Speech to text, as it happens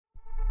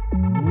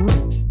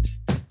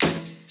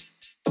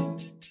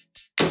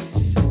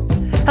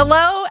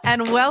Hello,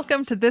 and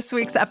welcome to this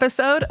week's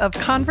episode of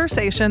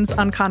Conversations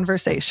on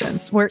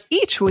Conversations, where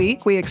each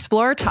week we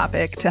explore a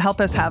topic to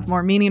help us have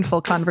more meaningful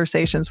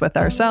conversations with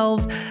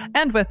ourselves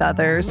and with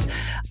others.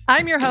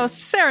 I'm your host,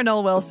 Sarah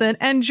Noll Wilson,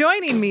 and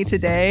joining me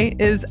today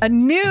is a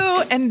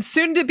new and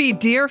soon-to-be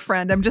dear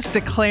friend. I'm just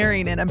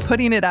declaring it. I'm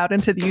putting it out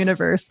into the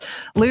universe,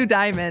 Lou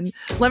Diamond.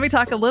 Let me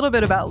talk a little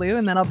bit about Lou,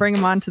 and then I'll bring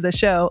him on to the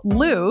show.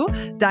 Lou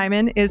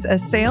Diamond is a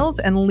sales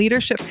and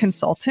leadership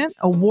consultant,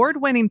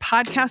 award-winning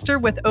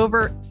podcaster with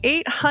over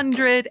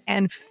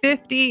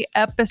 850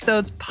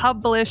 episodes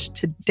published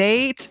to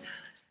date.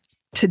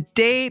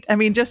 I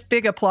mean, just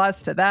big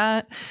applause to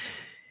that.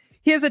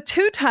 He is a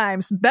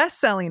 2-time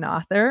best-selling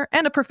author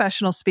and a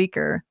professional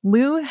speaker.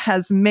 Lou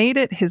has made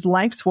it his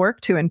life's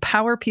work to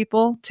empower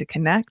people to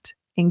connect,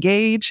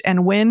 engage,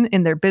 and win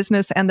in their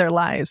business and their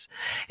lives.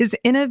 His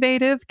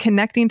innovative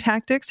connecting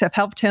tactics have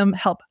helped him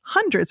help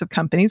hundreds of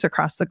companies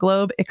across the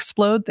globe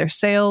explode their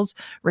sales,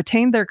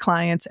 retain their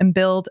clients, and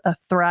build a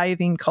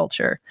thriving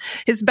culture.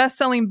 His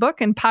best-selling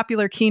book and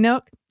popular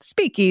keynote,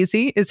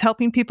 Speakeasy, is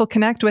helping people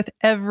connect with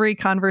every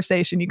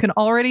conversation. You can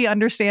already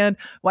understand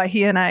why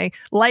he and I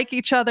like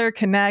each other,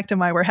 connect, and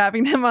why we're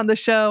having him on the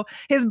show.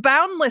 His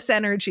boundless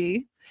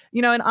energy,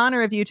 in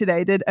honor of you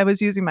today, I was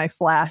using my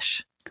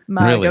Flash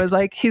mug. Really? I was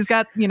like, he's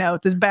got,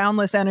 this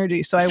boundless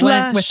energy. So I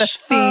went with a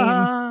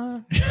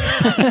theme.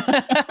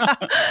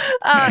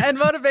 And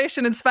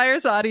motivation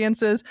inspires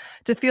audiences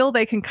to feel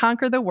they can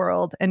conquer the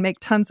world and make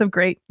tons of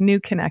great new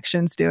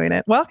connections doing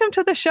it. Welcome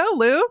to the show,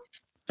 Lou.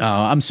 Oh,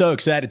 I'm so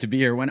excited to be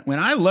here. When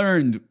I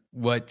learned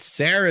what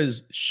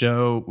Sarah's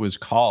show was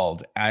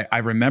called, I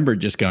remembered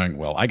just going,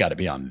 well, I got to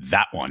be on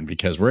that one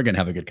because we're going to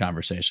have a good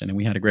conversation. And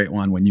we had a great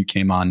one when you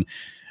came on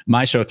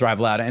my show,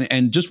 Thrive Loud.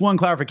 And just one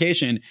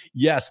clarification,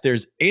 yes,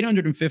 there's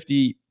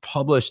 850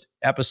 published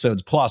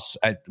episodes plus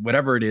at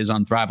whatever it is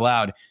on Thrive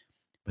Loud,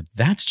 but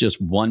that's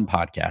just one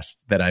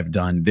podcast that I've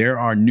done. There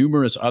are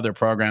numerous other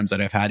programs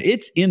that I've had.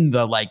 It's in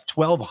the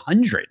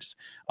 1200s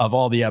of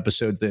all the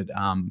episodes that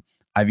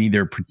I've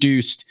either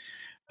produced,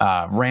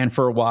 ran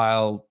for a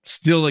while,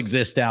 still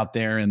exist out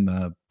there in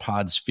the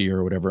pod sphere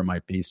or whatever it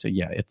might be. So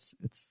yeah,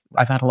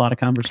 I've had a lot of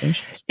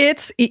conversations.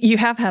 You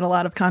have had a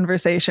lot of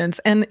conversations,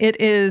 and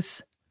it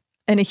is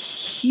a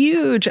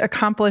huge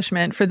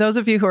accomplishment for those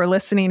of you who are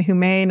listening who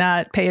may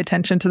not pay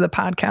attention to the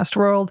podcast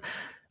world.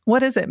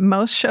 What is it?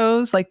 Most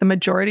shows, the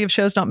majority of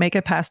shows, don't make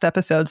it past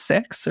episode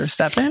 6 or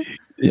 7.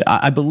 Yeah,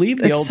 I believe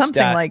the it's old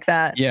something stat, like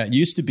that. Yeah, it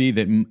used to be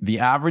that the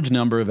average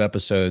number of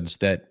episodes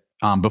that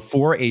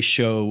before a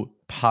show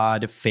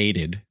pod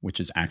faded, which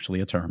is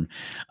actually a term,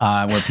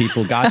 where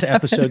people got to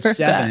episode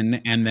 7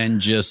 and then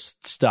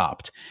just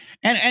stopped.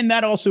 And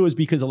that also is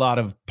because a lot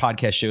of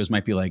podcast shows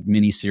might be like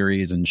mini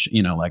series and,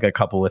 like a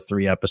couple of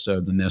 3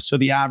 episodes in this. So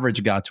the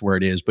average got to where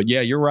it is. But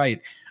yeah, you're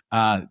right.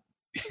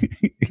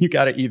 You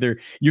got to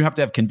you have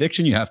to have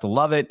conviction, you have to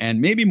love it. And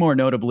maybe more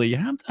notably, you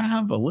have to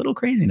have a little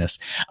craziness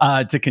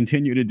to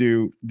continue to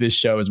do this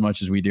show as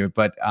much as we do.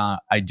 But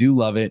I do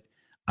love it.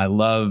 I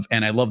love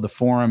the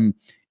forum.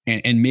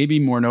 And maybe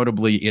more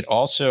notably, it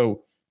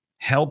also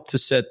helped to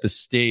set the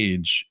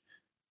stage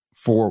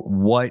for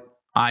what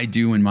I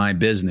do in my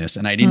business.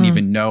 And I didn't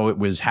even know it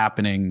was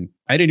happening.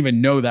 I didn't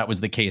even know that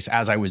was the case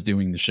as I was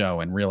doing the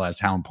show, and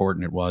realized how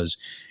important it was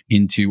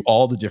into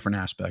all the different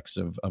aspects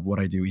of what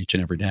I do each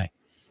and every day.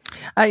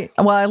 I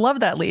love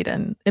that lead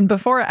in. And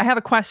before I have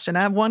a question,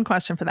 I have one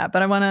question for that,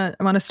 but I want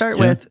to start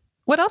with,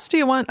 what else do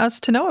you want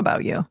us to know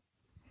about you?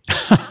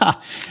 I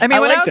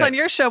mean, when I was on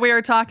your show, we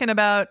were talking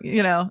about,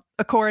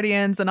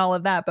 accordions and all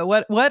of that, but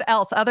what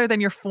else other than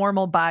your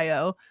formal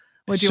bio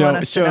would you want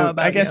us to know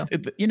about? I guess,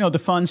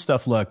 the fun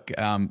stuff. Look,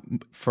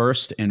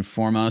 first and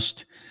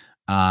foremost,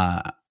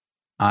 I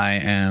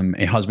am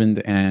a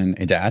husband and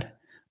a dad.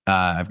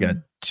 I've got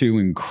 2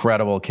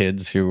 incredible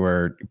kids who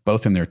are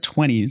both in their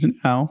 20s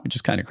now, which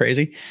is kind of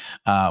crazy.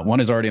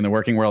 One is already in the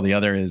working world. The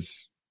other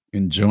is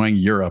enjoying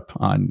Europe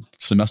on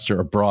semester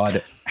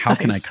abroad. How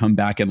can I come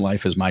back in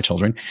life as my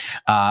children?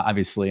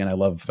 Obviously. And I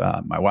love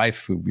my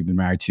wife, who we've been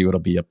married to. It'll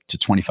be up to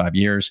 25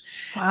 years.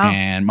 Wow.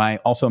 And my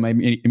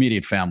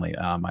immediate family.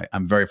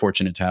 I'm very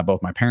fortunate to have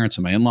both my parents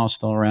and my in-laws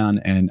still around,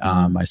 and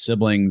my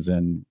siblings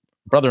and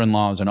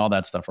brother-in-laws and all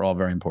that stuff are all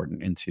very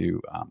important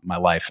into my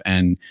life.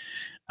 And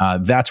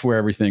that's where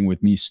everything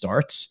with me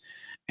starts.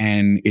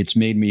 And it's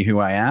made me who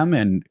I am.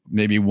 And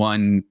maybe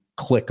one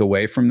click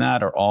away from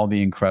that are all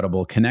the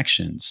incredible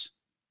connections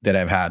that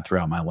I've had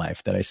throughout my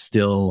life that I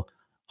still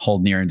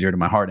hold near and dear to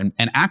my heart, and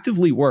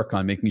actively work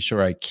on making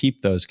sure I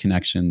keep those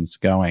connections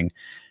going.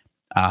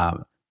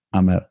 I'm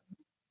a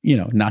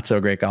not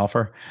so great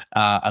golfer.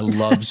 I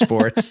love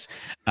sports.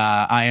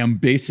 I am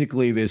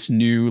basically this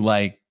new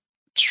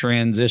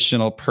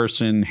transitional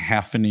person,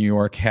 half in New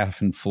York,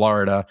 half in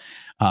Florida,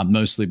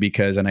 mostly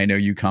because, and I know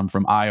you come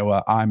from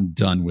Iowa, I'm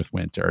done with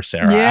winter,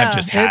 Sarah. Yeah, I've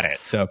just had it.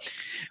 So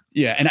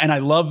yeah. And I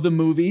love the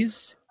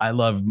movies.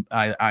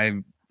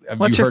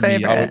 What's your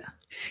favorite?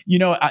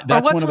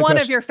 That's what's one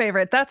of your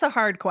favorite? That's a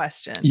hard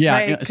question. Yeah.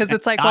 Right? Because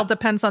it's it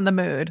depends on the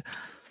mood.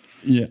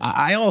 Yeah.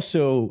 I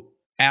also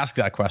ask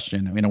that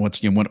question,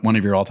 what's one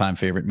of your all-time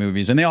favorite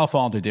movies? And they all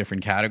fall into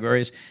different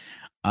categories.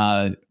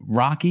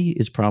 Rocky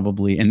is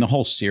probably, and the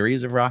whole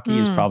series of Rocky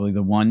is probably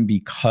the one,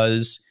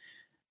 because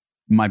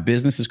my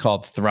business is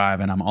called Thrive,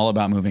 and I'm all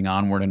about moving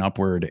onward and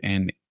upward.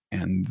 And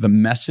the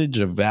message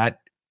of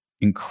that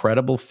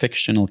incredible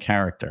fictional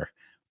character,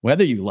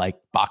 whether you like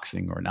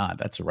boxing or not,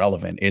 that's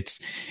irrelevant. It's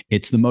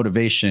the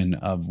motivation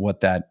of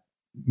what that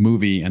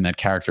movie and that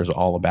character is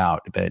all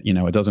about. That,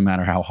 it doesn't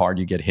matter how hard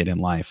you get hit in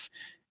life.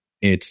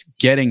 It's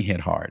getting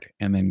hit hard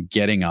and then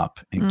getting up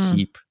and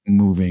keep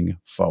moving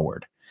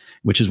forward,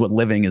 which is what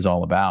living is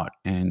all about,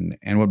 and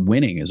what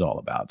winning is all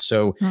about.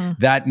 So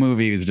that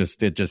movie is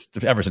just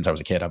ever since I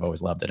was a kid, I've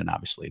always loved it. And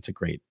obviously it's a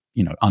great,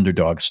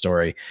 underdog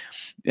story.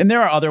 And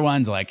there are other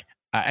ones, like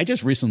I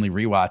just recently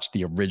rewatched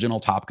the original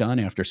Top Gun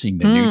after seeing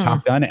the new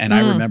Top Gun. And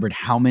I remembered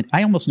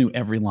I almost knew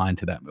every line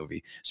to that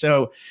movie.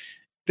 So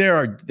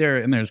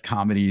there's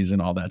comedies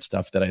and all that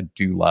stuff that I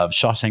do love.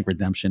 Shawshank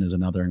Redemption is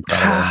another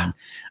incredible one.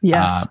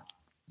 Yes.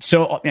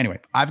 So anyway,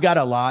 I've got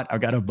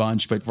a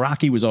bunch, but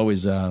Rocky was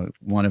always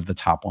one of the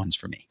top ones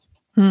for me.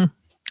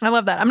 I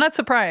love that. I'm not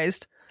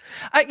surprised.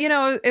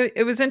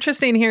 It was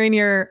interesting hearing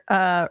your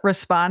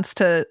response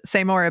to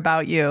Say More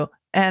About You,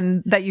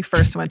 and that you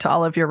first went to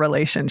all of your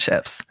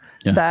relationships.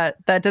 Yeah.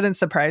 That didn't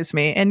surprise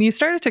me. And you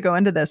started to go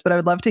into this, but I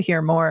would love to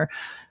hear more.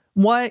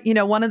 What,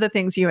 one of the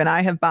things you and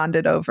I have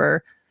bonded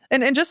over,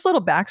 and just a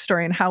little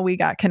backstory and how we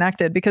got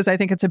connected, because I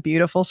think it's a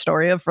beautiful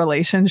story of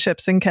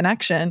relationships and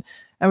connection.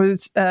 I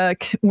was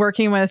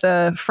working with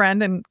a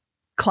friend and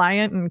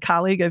client and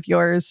colleague of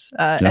yours,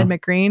 Ed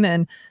McGreen,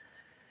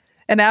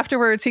 and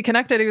afterwards he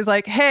connected. He was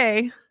like,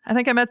 "Hey, I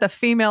think I met the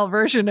female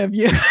version of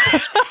you."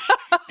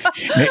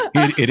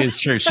 It is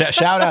true.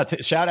 Shout out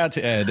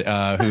to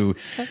Ed,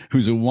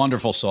 who's a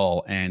wonderful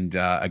soul and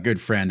a good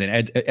friend.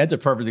 And Ed's a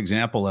perfect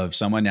example of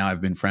someone now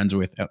I've been friends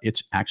with.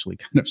 It's actually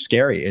kind of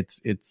scary.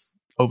 It's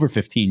over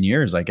 15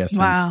 years, I guess,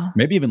 since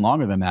maybe even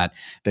longer than that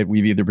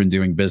we've either been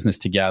doing business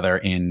together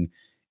in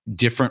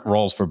different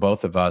roles for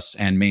both of us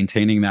and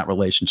maintaining that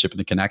relationship and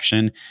the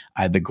connection.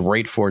 I had the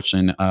great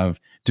fortune of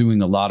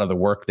doing a lot of the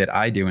work that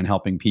I do and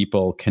helping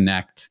people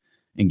connect,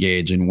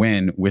 engage, and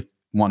win with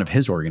one of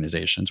his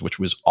organizations, which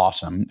was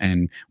awesome.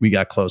 And we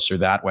got closer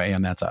that way.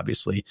 And that's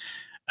obviously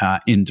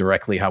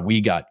indirectly how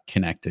we got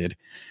connected.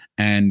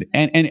 And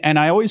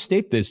I always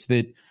state this,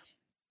 that,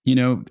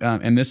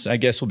 and this, I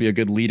guess, will be a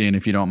good lead in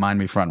if you don't mind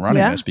me front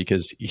running this,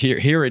 because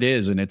here it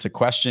is. And it's a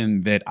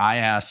question that I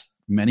asked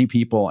many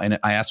people, and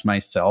I asked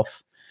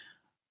myself,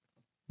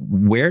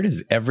 where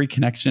does every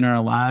connection in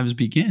our lives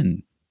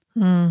begin?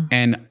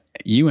 And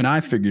you and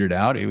I figured it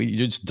out. You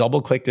just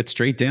double clicked it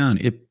straight down.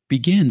 It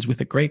begins with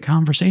a great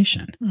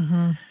conversation.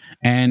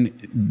 And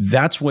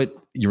that's what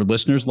your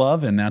listeners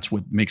love. And that's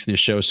what makes this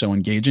show so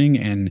engaging.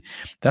 And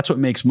that's what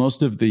makes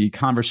most of the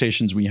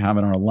conversations we have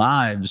in our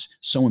lives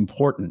so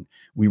important.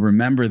 We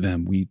remember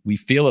them. We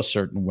feel a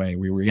certain way.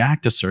 We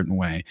react a certain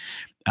way.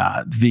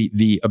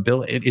 The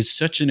ability, it is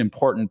such an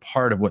important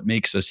part of what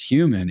makes us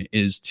human,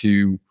 is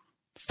to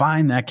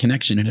find that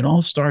connection. And it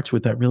all starts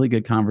with that really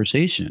good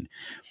conversation.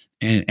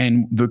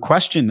 And the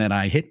question that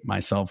I hit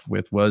myself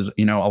with was,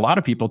 a lot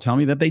of people tell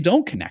me that they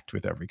don't connect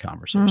with every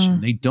conversation.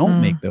 They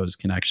don't make those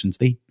connections.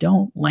 They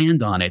don't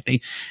land on it.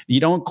 You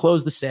don't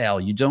close the sale.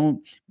 You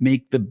don't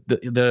make the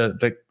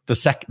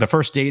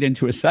first date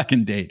into a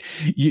second date.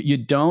 You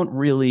don't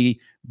really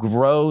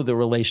grow the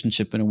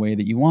relationship in a way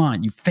that you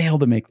want. You fail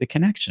to make the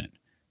connection.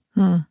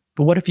 But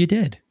what if you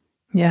did?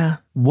 Yeah.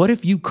 What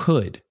if you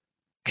could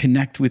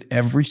connect with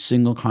every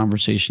single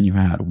conversation you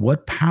had?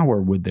 What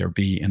power would there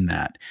be in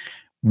that?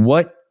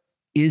 What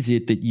is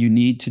it that you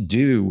need to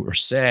do or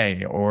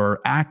say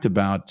or act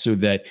about so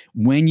that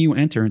when you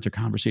enter into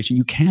conversation,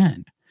 you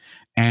can?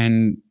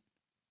 And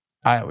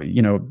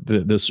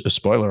the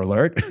spoiler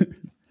alert,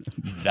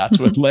 that's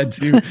what led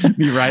to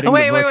me writing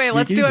the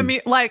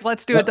book. Wait.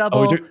 Let's do a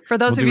double. For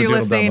those of you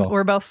listening,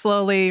 we're both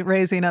slowly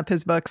raising up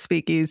his book,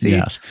 Speakeasy.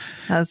 Yes.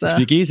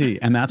 Speakeasy.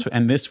 And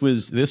this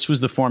was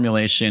the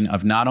formulation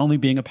of not only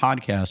being a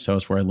podcast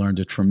host, where I learned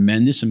a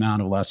tremendous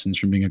amount of lessons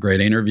from being a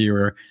great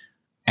interviewer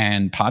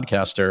and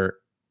podcaster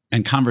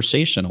and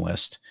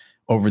conversationalist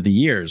over the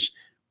years,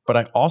 but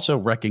I also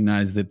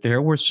recognized that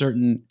there were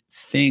certain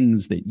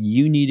things that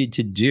you needed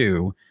to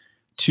do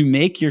to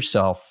make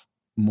yourself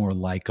more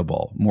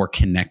likable, more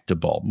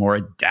connectable, more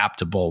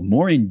adaptable,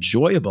 more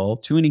enjoyable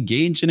to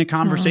engage in a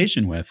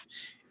conversation with.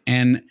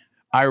 And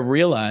I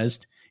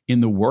realized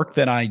in the work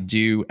that I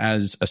do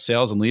as a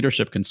sales and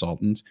leadership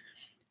consultant,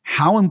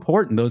 how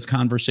important those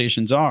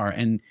conversations are.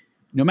 And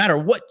no matter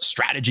what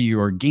strategy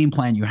or game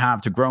plan you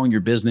have to growing your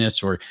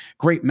business, or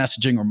great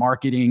messaging or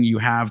marketing you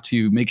have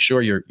to make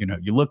sure you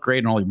look great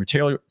and all your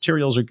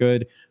materials are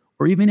good,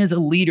 or even as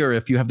a leader,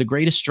 if you have the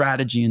greatest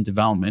strategy and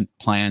development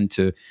plan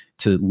to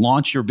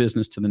launch your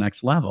business to the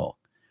next level,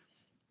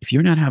 if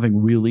you're not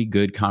having really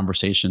good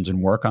conversations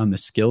and work on the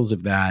skills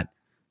of that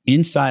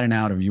inside and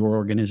out of your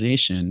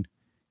organization,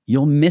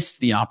 you'll miss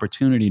the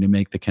opportunity to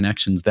make the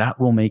connections that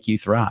will make you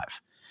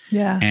thrive.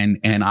 Yeah.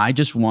 And I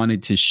just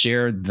wanted to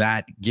share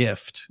that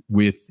gift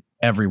with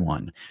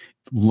everyone.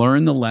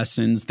 Learn the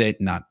lessons that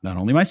not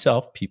only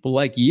myself, people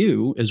like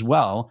you as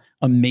well,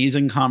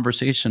 amazing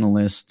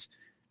conversationalists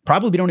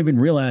probably don't even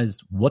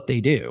realize what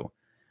they do,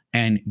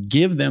 and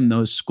give them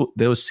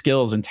those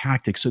skills and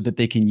tactics so that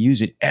they can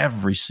use it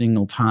every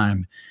single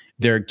time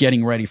they're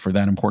getting ready for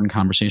that important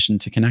conversation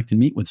to connect and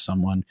meet with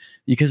someone,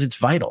 because it's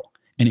vital.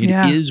 And it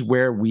is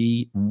where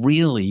we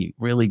really,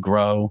 really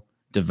grow,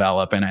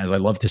 develop, and as I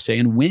love to say,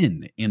 and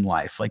win in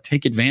life. Like,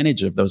 take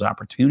advantage of those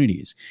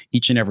opportunities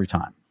each and every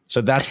time.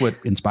 So that's what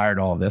inspired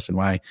all of this, and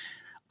why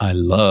I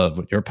love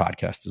what your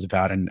podcast is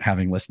about. And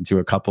having listened to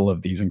a couple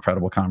of these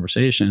incredible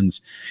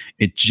conversations,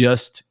 it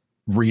just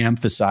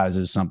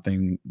reemphasizes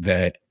something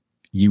that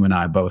you and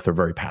I both are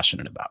very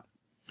passionate about.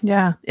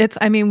 Yeah.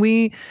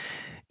 We,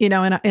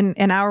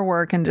 in our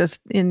work, and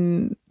just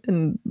in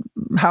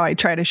how I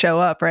try to show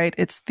up, right?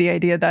 It's the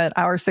idea that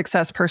our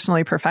success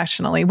personally,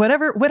 professionally,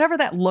 whatever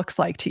that looks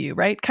like to you,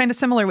 right? Kind of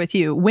similar with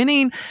you.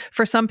 Winning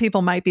for some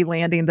people might be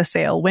landing the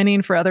sale.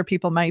 Winning for other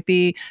people might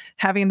be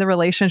having the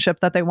relationship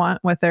that they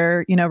want with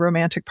their,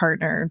 romantic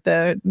partner.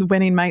 The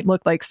winning might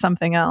look like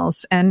something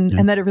else.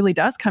 And that it really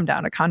does come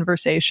down to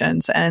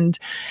conversations. And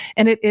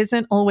it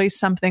isn't always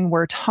something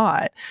we're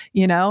taught,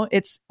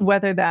 it's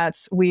whether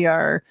that's we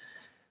are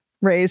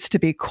raised to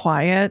be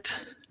quiet,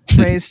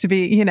 raised to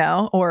be,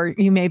 or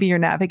maybe you're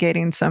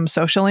navigating some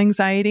social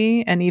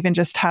anxiety, and even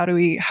just how do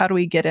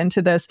we get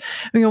into this?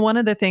 One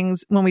of the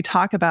things when we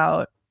talk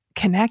about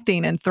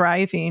connecting and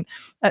thriving,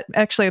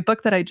 actually a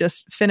book that I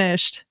just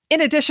finished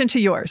in addition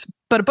to yours,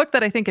 but a book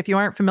that I think if you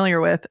aren't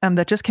familiar with,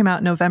 that just came out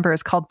in November,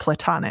 is called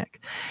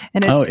Platonic.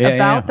 And it's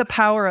about the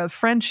power of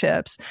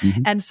friendships.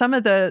 Mm-hmm. And some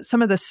of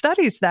the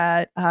studies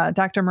that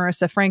Dr.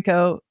 Marissa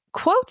Franco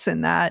quotes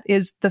in that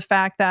is the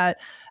fact that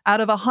out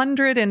of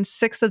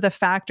 106 of the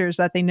factors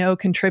that they know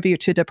contribute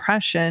to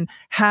depression,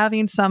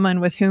 having someone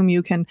with whom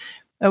you can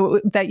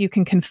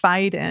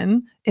confide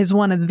in is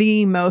one of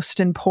the most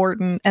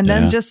important. And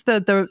then just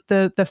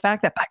the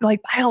fact that,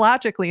 like,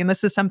 biologically, and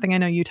this is something I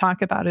know you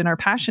talk about and are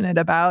passionate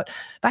about,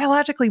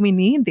 biologically we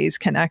need these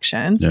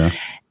connections. Yeah.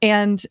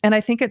 And I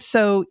think it's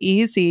so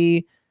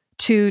easy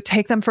to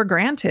take them for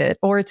granted,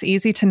 or it's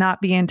easy to not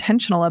be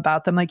intentional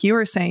about them. Like you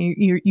were saying,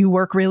 you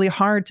work really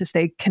hard to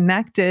stay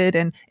connected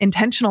and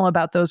intentional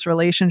about those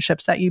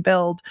relationships that you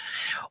build.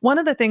 One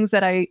of the things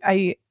that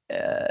I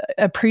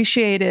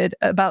appreciated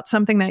about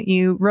something that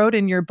you wrote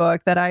in your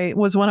book that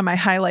was one of my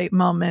highlight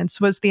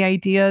moments was the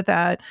idea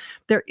that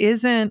there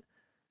isn't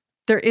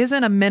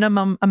a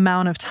minimum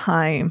amount of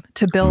time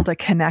to build a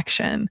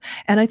connection.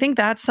 And I think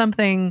that's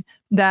something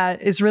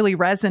that is really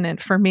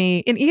resonant for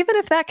me. And even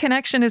if that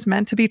connection is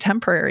meant to be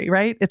temporary,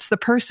 right? It's the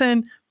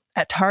person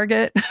at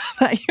Target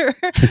that you're,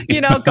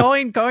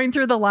 going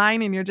through the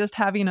line and you're just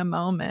having a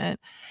moment.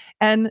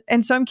 And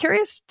so I'm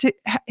curious to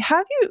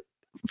have you,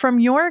 from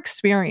your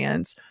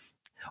experience,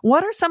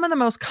 what are some of the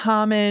most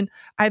common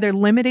either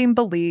limiting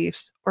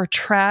beliefs or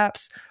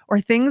traps or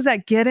things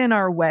that get in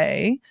our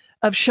way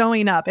of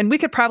showing up? And we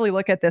could probably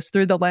look at this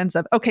through the lens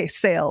of, okay,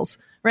 sales,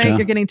 right? Yeah.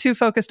 You're getting too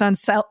focused on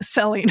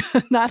selling,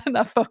 not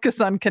enough focus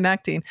on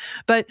connecting.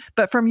 But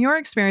from your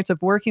experience of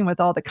working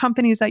with all the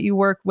companies that you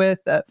work with,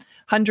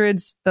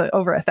 hundreds,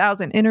 over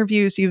 1,000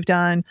 interviews you've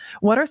done,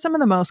 what are some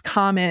of the most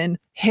common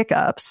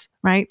hiccups,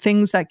 right?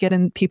 Things that get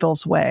in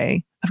people's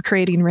way of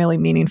creating really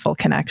meaningful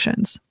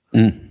connections?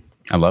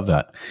 I love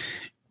that.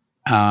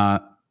 I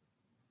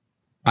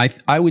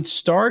would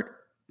start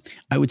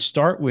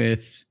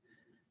with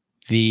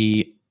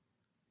the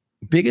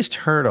biggest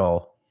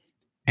hurdle,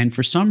 and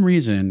for some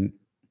reason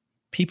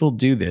people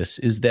do this,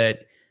 is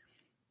that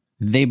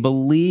they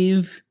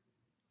believe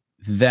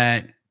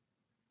that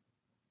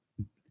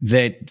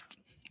they're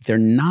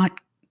not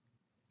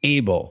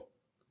able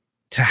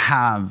to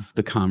have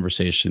the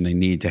conversation they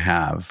need to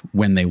have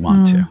when they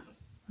want to.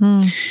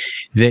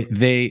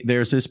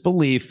 There's this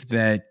belief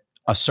that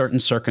a certain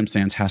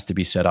circumstance has to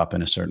be set up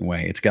in a certain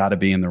way. It's got to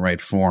be in the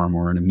right form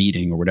or in a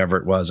meeting or whatever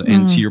it was.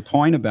 And to your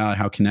point about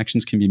how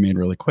connections can be made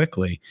really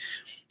quickly,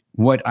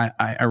 what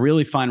I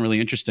really find really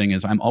interesting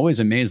is I'm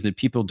always amazed that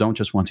people don't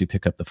just want to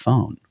pick up the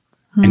phone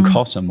and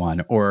call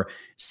someone or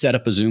set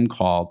up a Zoom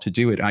call to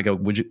do it. I go,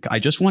 I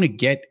just want to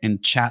get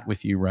and chat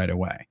with you right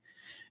away.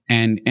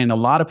 And a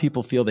lot of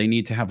people feel they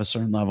need to have a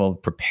certain level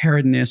of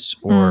preparedness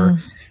or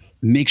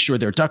make sure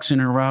their ducks in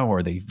a row,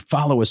 or they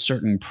follow a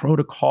certain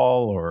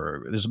protocol,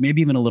 or there's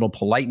maybe even a little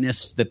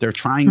politeness that they're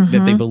trying,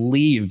 that they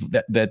believe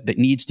that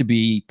needs to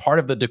be part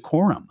of the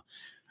decorum.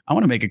 I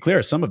want to make it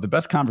clear, some of the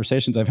best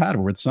conversations I've had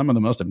were with some of the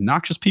most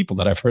obnoxious people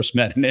that I first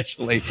met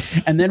initially,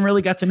 and then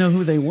really got to know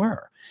who they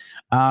were.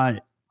 I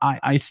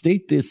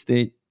state this,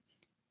 that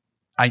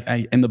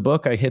I in the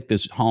book, I hit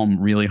this home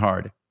really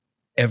hard.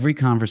 Every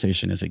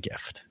conversation is a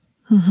gift.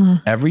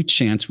 Every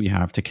chance we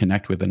have to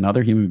connect with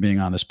another human being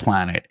on this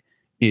planet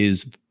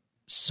is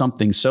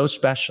something so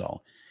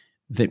special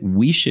that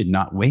we should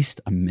not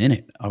waste a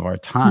minute of our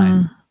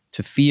time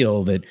to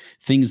feel that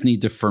things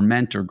need to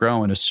ferment or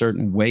grow in a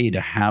certain way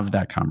to have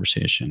that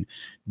conversation.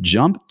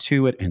 Jump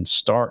to it and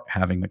start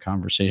having the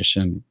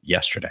conversation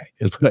yesterday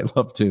is what I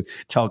love to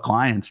tell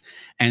clients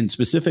and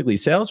specifically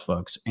sales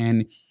folks.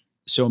 And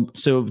so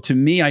to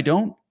me, I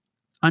don't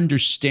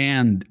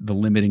understand the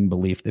limiting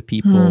belief that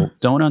people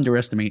don't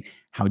underestimate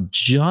how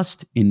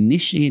just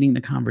initiating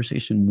the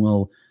conversation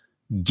will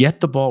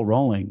get the ball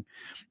rolling.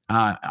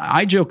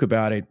 I joke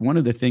about it. One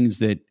of the things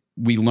that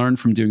we learned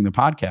from doing the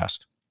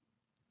podcast,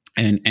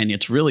 and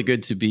it's really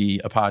good to be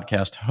a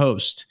podcast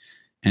host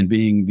and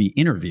being the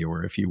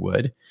interviewer, if you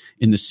would,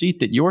 in the seat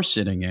that you're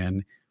sitting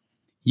in,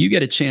 you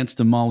get a chance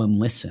to mull and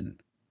listen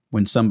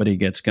when somebody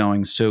gets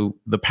going. So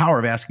the power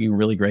of asking a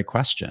really great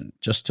question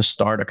just to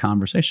start a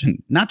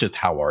conversation, not just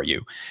how are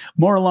you,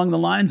 more along the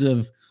lines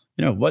of,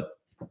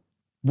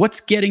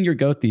 what's getting your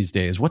goat these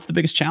days? What's the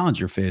biggest challenge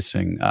you're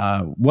facing?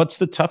 What's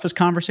the toughest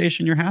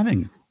conversation you're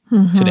having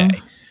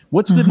today?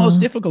 What's the most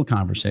difficult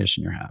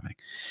conversation you're having?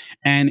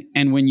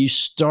 And when you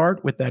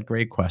start with that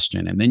great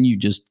question, and then you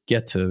just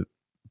get to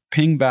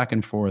ping back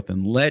and forth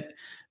and let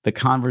the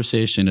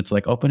conversation, it's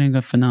like opening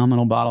a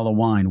phenomenal bottle of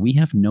wine. We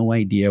have no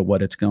idea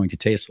what it's going to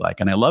taste like.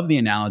 And I love the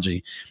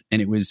analogy,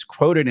 and it was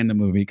quoted in the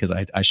movie because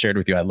I shared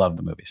with you, I love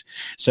the movies.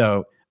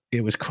 So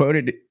it was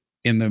quoted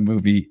in the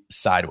movie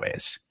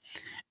Sideways.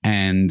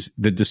 And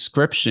the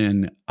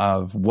description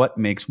of what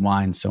makes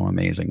wine so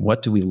amazing.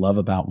 What do we love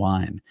about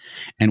wine?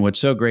 And what's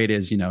so great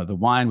is, the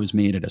wine was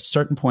made at a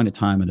certain point of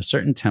time, at a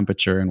certain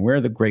temperature, and where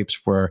the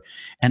grapes were.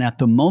 And at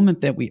the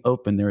moment that we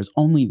open, there is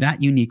only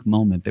that unique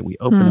moment that we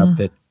open up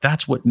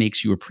that's what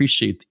makes you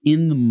appreciate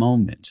in the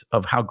moment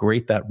of how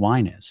great that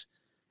wine is.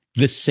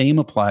 The same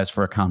applies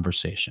for a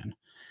conversation.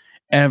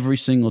 Every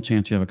single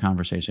chance you have a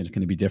conversation is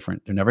going to be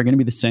different. They're never going to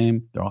be the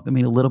same. They're all going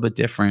to be a little bit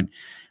different.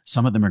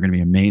 Some of them are going to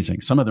be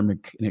amazing. Some of them are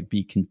going to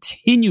be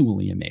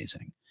continually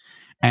amazing.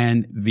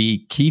 And the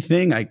key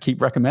thing I keep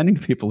recommending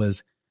to people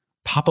is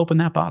pop open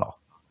that bottle,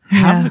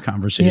 have the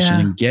conversation,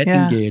 and get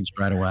engaged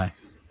right away.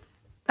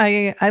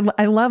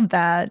 I love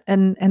that.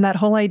 And that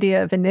whole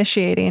idea of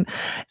initiating.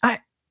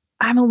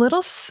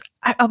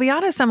 I'll be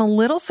honest, I'm a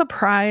little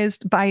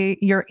surprised by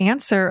your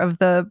answer of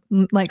the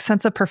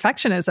sense of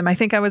perfectionism. I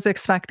think I was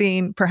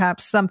expecting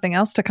perhaps something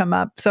else to come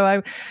up.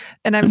 So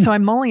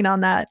I'm mulling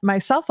on that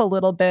myself a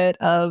little bit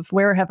of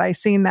where have I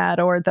seen that,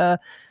 or the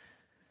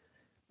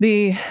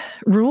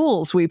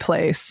rules we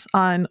place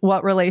on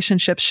what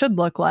relationships should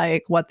look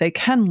like, what they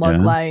can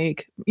look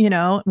like,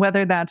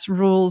 whether that's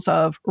rules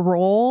of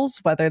roles,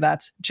 whether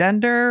that's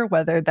gender,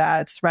 whether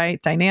that's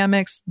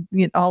dynamics,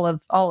 all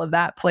of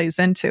that plays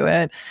into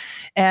it.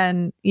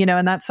 And,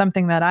 and that's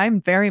something that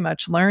I'm very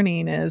much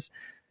learning is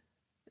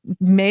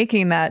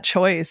making that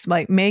choice,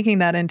 making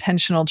that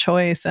intentional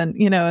choice. And,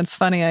 it's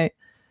funny,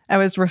 I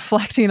was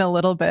reflecting a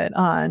little bit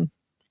on,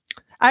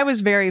 I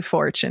was very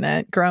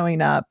fortunate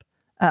growing up.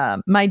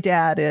 My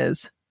dad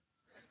is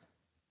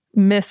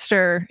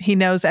he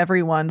knows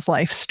everyone's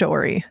life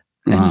story.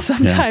 And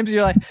sometimes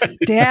you're like,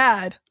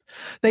 Dad,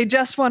 they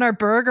just want our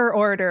burger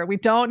order. We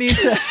don't need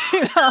to,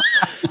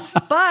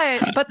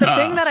 But the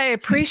thing that I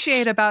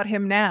appreciate about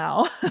him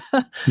now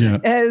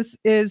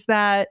is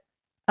that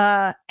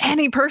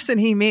any person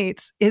he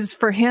meets is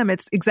for him.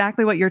 It's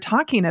exactly what you're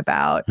talking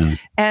about.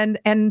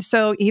 And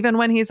so even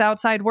when he's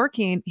outside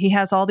working, he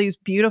has all these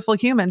beautiful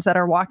humans that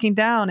are walking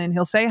down, and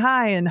he'll say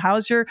hi and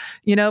how's your,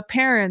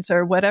 parents,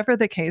 or whatever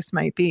the case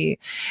might be.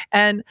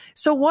 And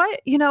so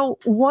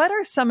what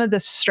are some of the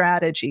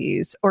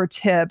strategies or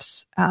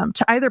tips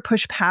to either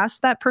push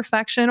past that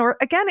perfection, or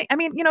again,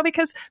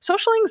 because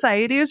social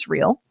anxiety is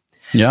real.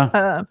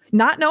 Yeah.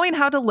 Not knowing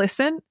how to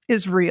listen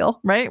is real,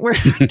 right? We're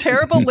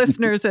terrible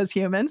listeners as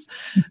humans.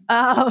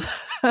 So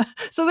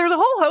there's a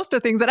whole host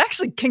of things that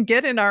actually can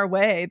get in our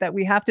way that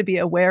we have to be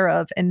aware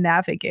of and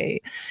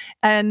navigate.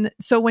 And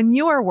so when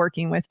you are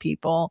working with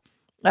people,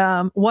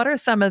 what are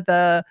some of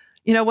the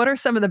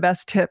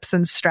best tips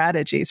and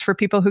strategies for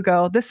people who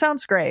go, this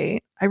sounds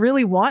great. I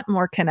really want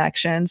more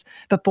connections.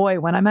 But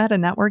boy, when I'm at a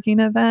networking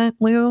event,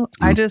 Lou,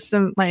 I just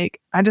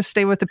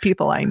stay with the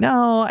people I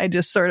know. I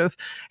just sort of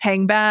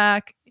hang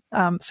back.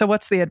 So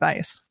what's the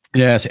advice?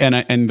 Yes.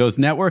 And those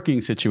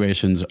networking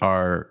situations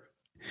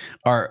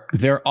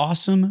they're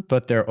awesome,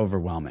 but they're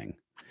overwhelming.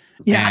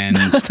 Yeah, and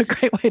that's a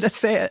great way to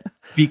say it.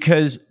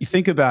 Because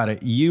think about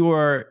it, you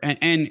are,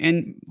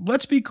 and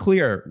let's be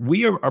clear,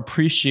 we are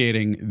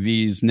appreciating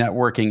these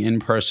networking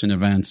in-person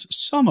events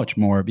so much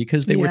more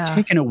because they were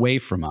taken away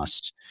from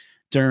us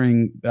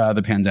during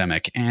the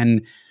pandemic.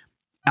 And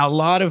a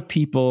lot of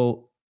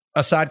people,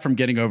 aside from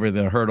getting over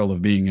the hurdle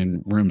of being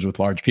in rooms with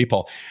large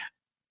people,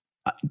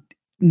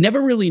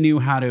 never really knew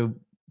how to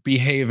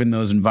behave in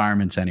those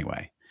environments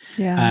anyway.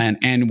 Yeah.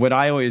 And what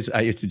I used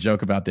to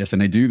joke about this,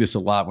 and I do this a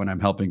lot when I'm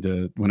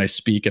when I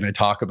speak and I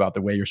talk about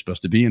the way you're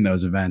supposed to be in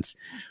those events.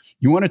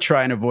 You want to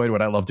try and avoid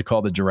what I love to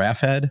call the giraffe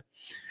head.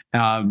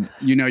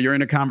 You're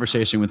in a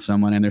conversation with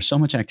someone and there's so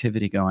much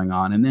activity going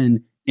on. And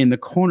then in the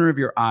corner of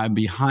your eye,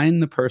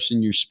 behind the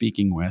person you're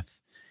speaking with,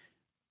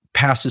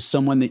 passes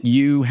someone that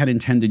you had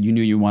intended you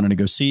knew you wanted to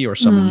go see, or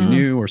someone you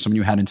knew, or someone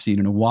you hadn't seen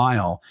in a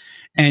while.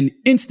 And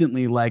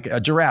instantly, like a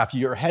giraffe,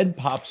 your head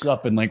pops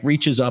up and like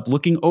reaches up,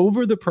 looking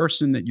over the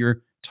person that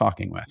you're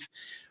talking with.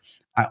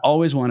 I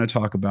always want to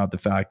talk about the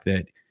fact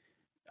that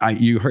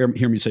you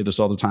hear me say this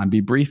all the time: be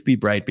brief, be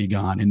bright, be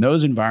gone. In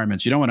those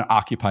environments, you don't want to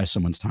occupy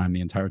someone's time the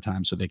entire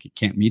time so they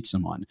can't meet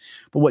someone.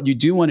 But what you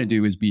do want to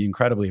do is be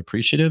incredibly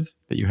appreciative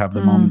that you have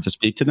the moment to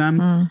speak to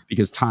them,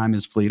 because time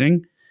is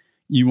fleeting.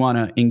 You want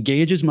to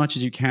engage as much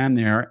as you can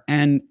there.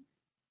 And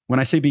when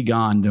I say be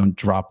gone, don't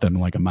drop them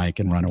like a mic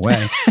and run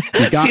away.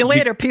 See you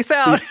later. Peace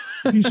out.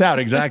 Peace out.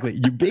 Exactly.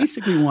 You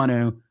basically want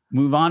to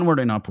move onward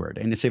and upward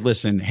and to say,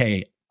 listen,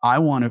 hey, I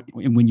want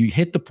to, when you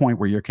hit the point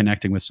where you're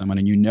connecting with someone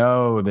and you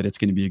know that it's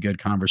going to be a good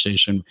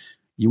conversation,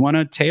 you want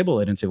to table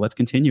it and say, let's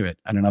continue it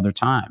at another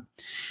time.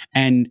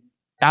 And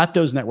at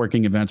those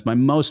networking events, my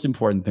most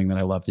important thing that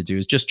I love to do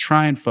is just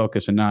try and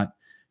focus and not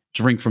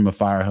drink from a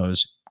fire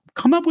hose.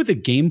 Come up with a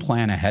game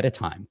plan ahead of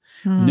time.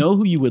 Know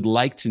who you would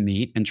like to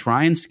meet and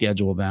try and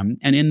schedule them.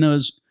 And in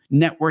those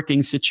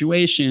networking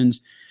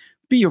situations,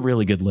 be a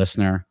really good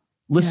listener.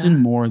 Listen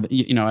more.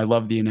 I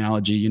love the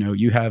analogy,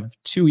 you have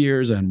 2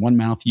 ears and 1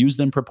 mouth, use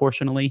them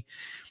proportionally.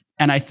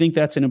 And I think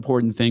that's an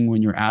important thing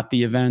when you're at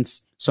the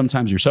events.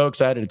 Sometimes you're so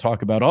excited to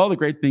talk about all the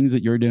great things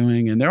that you're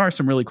doing. And there are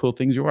some really cool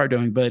things you are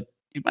doing, but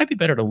it might be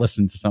better to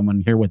listen to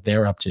someone, hear what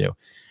they're up to,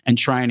 and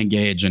try and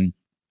engage. And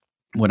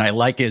what I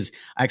like is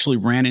I actually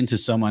ran into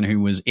someone who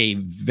was a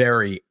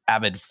very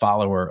avid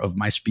follower of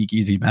my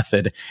speakeasy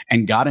method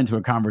and got into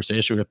a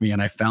conversation with me.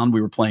 And I found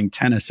we were playing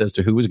tennis as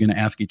to who was going to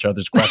ask each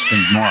other's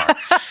questions more.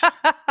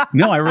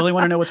 No, I really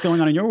want to know what's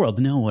going on in your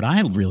world. No, what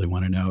I really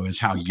want to know is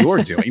how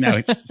you're doing.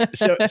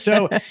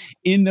 So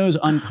in those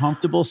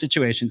uncomfortable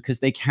situations,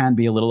 because they can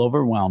be a little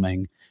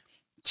overwhelming,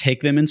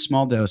 take them in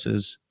small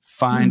doses,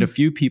 find a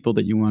few people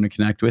that you want to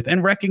connect with,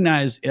 and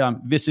recognize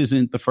this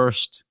isn't the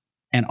first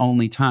and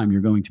only time you're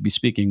going to be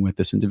speaking with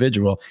this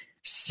individual.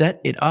 Set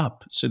it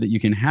up so that you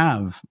can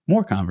have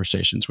more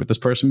conversations with this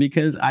person,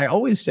 because I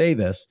always say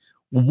this,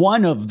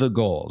 one of the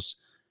goals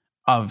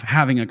of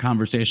having a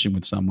conversation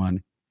with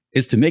someone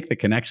is to make the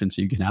connection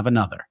so you can have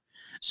another.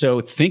 So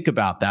think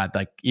about that.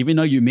 Like, even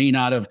though you may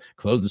not have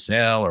closed the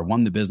sale or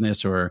won the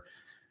business, or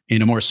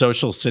in a more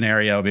social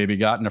scenario, maybe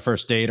gotten a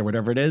first date or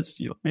whatever it is,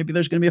 maybe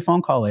there's going to be a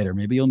phone call later.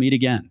 Maybe you'll meet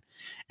again.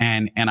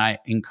 And I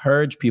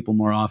encourage people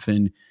more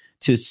often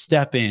to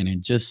step in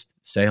and just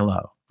say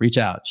hello, reach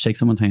out, shake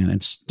someone's hand,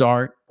 and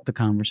start the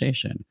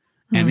conversation.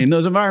 And in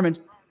those environments,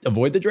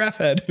 avoid the giraffe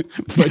head,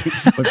 but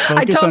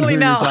focus on who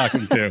you're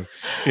talking to.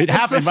 It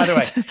happens, by the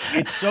way.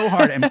 It's so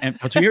hard. And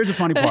so here's the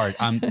funny part.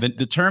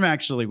 The term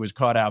actually was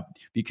caught out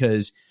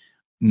because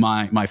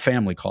my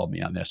family called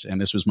me on this. And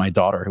this was my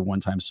daughter who one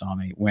time saw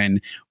me when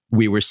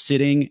we were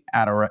sitting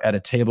at a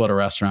table at a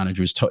restaurant.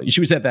 And she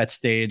was at that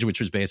stage,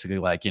 which was basically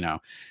like,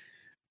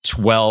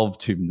 12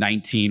 to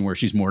 19, where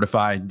she's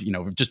mortified,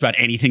 just about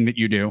anything that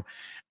you do.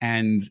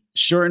 And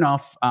sure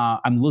enough,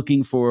 I'm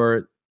looking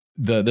for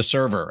the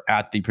server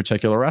at the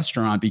particular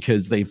restaurant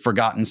because they've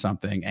forgotten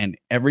something. And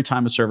every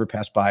time a server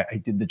passed by, I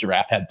did the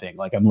giraffe head thing.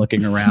 Like, I'm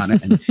looking around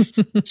and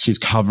she's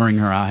covering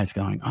her eyes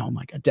going, oh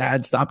my God,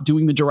 Dad, stop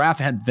doing the giraffe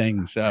head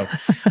thing. So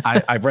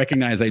I've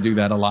recognized I do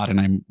that a lot, and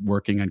I'm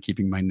working on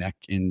keeping my neck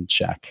in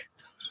check.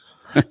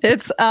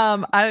 It's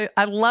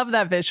I love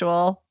that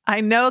visual. I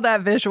know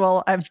that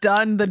visual. I've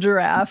done the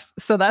giraffe,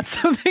 so that's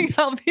something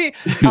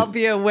I'll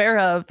be aware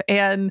of.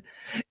 And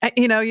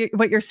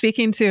what you're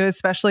speaking to,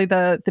 especially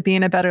the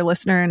being a better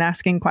listener and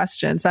asking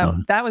questions.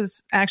 That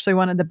was actually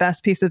one of the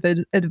best pieces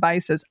of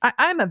advice.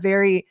 I'm a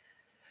very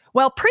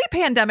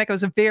pre-pandemic, I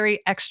was a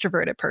very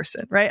extroverted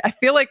person, right? I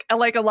feel like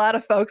a lot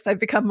of folks, I've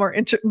become more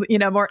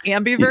more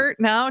ambivert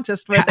now,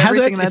 just with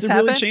everything that's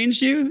happened. Has it really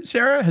changed you,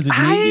 Sarah? Has it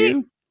made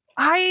you?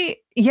 I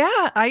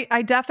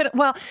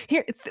definitely,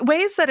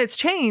 ways that it's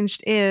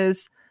changed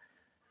is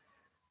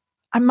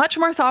I'm much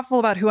more thoughtful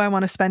about who I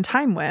want to spend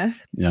time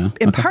with. Yeah.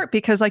 In part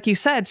because, like you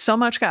said, so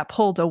much got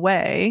pulled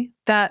away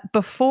that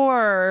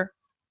before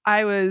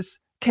I was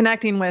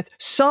connecting with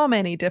so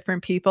many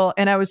different people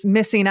and I was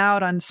missing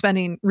out on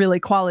spending really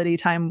quality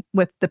time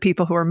with the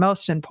people who are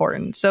most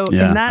important. So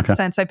in that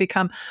sense, I've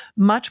become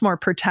much more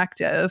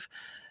protective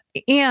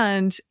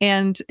and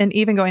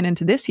even going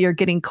into this year,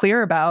 getting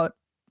clear about,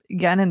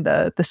 again, in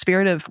the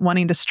spirit of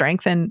wanting to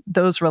strengthen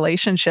those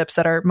relationships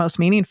that are most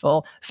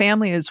meaningful.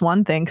 Family is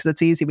one thing because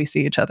it's easy. We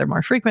see each other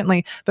more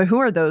frequently, but who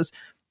are those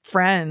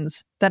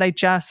friends that I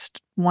just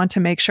want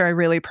to make sure I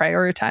really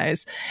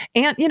prioritize?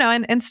 And,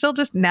 and still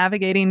just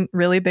navigating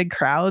really big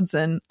crowds.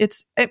 And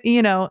it's,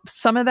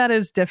 some of that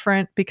is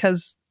different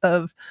because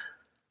of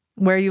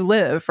where you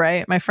live,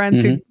 right? My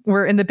friends who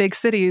were in the big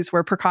cities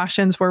where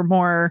precautions were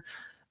more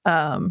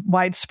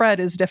widespread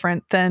is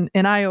different than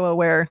in Iowa,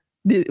 where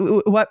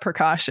what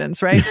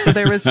precautions, right? So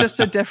there was just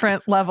a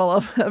different level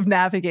of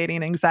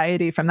navigating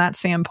anxiety from that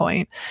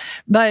standpoint.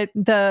 But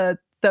the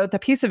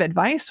piece of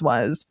advice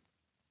was,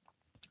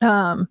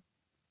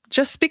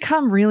 just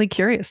become really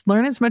curious,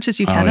 learn as much as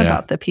you can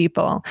about the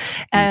people.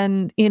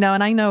 And, and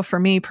I know for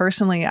me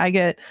personally, I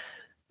get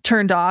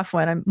turned off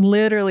when I'm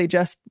literally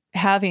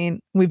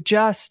we've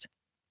just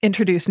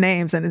introduced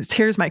names and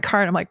here's my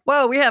card. I'm like,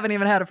 whoa, we haven't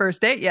even had a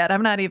first date yet.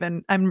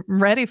 I'm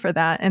ready for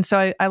that. And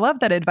so I love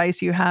that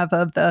advice you have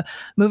of the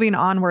moving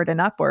onward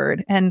and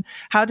upward, and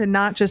how to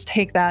not just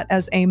take that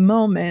as a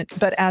moment,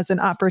 but as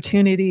an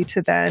opportunity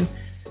to then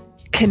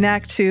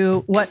connect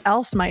to what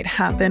else might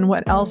happen,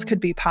 what else could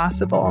be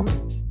possible.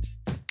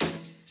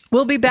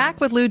 We'll be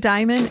back with Lou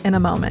Diamond in a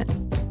moment.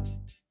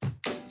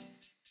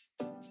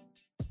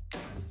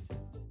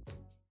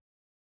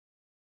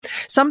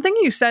 Something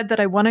you said that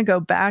I want to go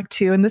back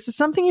to, and this is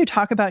something you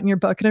talk about in your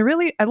book,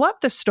 and I love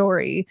the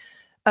story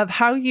of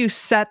how you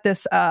set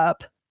this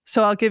up.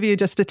 So I'll give you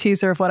just a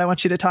teaser of what I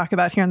want you to talk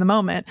about here in the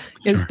moment,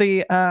 is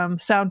the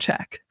sound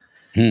check.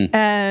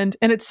 And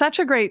it's such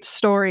a great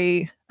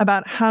story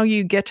about how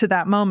you get to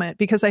that moment,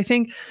 because I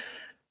think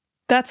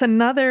that's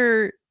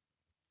another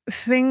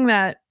thing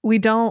that we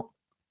don't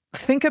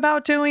think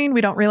about doing.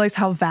 We don't realize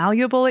how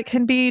valuable it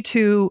can be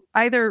to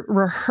either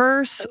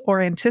rehearse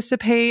or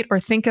anticipate or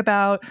think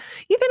about,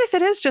 even if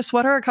it is just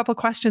what are a couple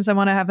questions I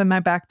want to have in my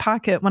back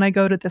pocket when I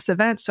go to this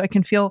event, so I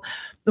can feel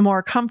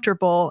more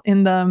comfortable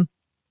in the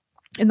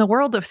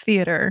world of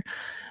theater.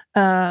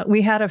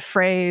 We had a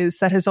phrase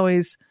that has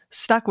always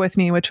stuck with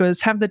me, which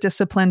was have the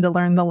discipline to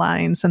learn the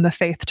lines and the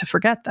faith to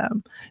forget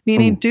them,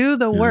 meaning do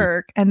the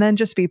work and then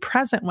just be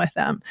present with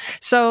them.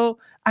 So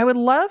I would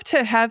love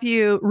to have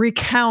you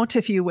recount,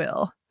 if you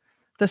will,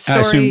 the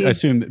story. I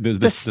assume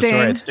the story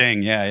at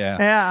Sting.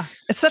 Yeah.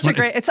 It's such a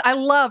great. I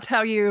loved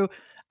how you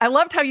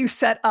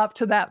set up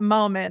to that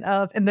moment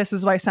and this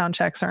is why sound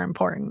checks are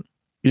important.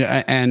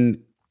 Yeah, and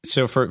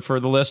so for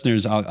the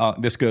listeners,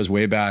 this goes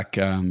way back.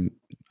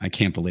 I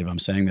can't believe I'm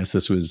saying this.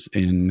 This was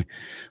in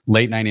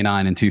late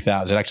 '99 and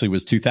 2000. It actually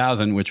was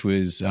 2000, which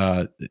was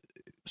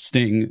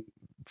Sting,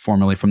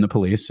 formerly from the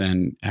Police,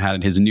 and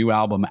had his new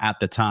album at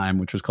the time,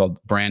 which was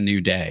called Brand New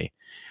Day.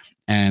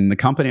 And the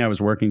company I was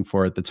working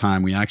for at the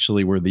time, we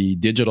actually were the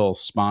digital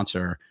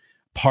sponsor,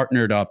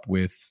 partnered up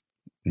with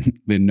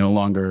the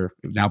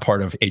now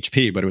part of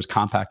HP, but it was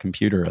Compaq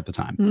Computer at the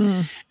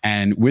time.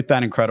 And with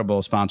that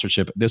incredible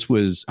sponsorship, this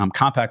was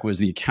Compaq was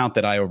the account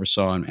that I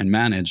oversaw and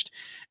managed.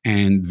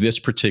 And this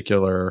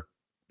particular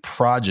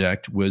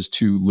project was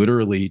to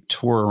literally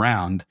tour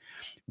around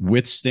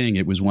with Sting.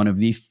 It was one of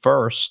the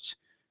first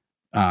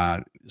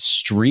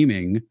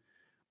streaming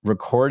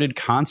recorded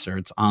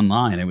concerts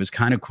online. It was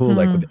kind of cool.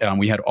 Like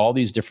we had all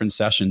these different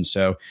sessions.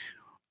 So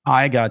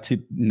I got to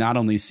not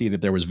only see that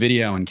there was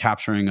video and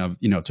capturing of,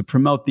 to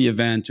promote the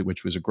event,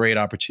 which was a great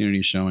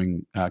opportunity,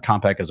 showing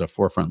Compaq as a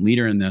forefront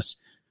leader in this,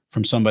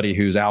 from somebody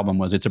whose album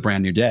was It's a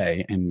Brand New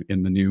Day in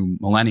the new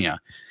millennia.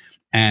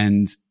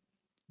 And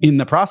in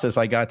the process,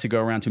 I got to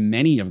go around to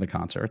many of the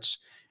concerts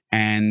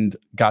and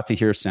got to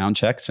hear sound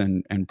checks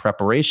and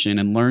preparation,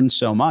 and learn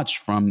so much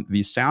from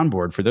the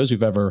soundboard. For those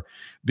who've ever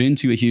been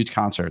to a huge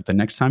concert, the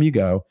next time you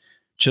go,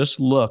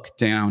 just look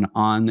down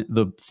on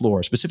the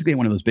floor, specifically at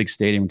one of those big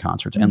stadium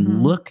concerts,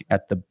 and look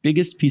at the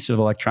biggest piece of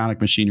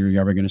electronic machinery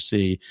you're ever going to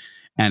see.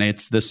 And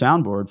it's the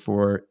soundboard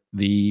for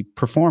the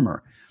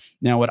performer.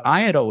 Now, what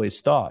I had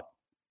always thought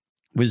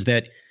was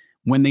that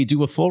when they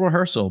do a full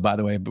rehearsal, by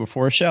the way,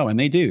 before a show, and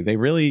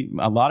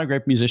a lot of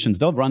great musicians,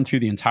 they'll run through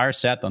the entire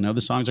set. They'll know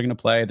the songs they're going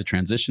to play, the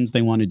transitions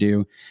they want to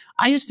do.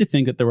 I used to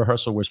think that the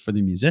rehearsal was for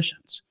the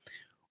musicians.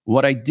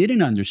 What I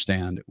didn't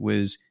understand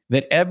was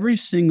that every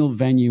single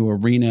venue,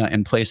 arena,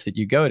 and place that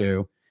you go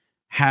to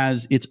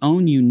has its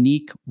own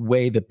unique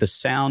way that the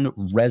sound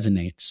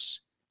resonates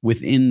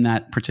within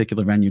that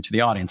particular venue to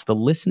the audience. The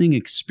listening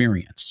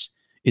experience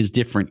is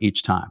different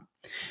each time.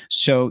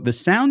 So the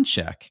sound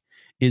check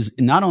is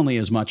not only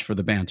as much for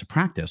the band to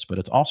practice, but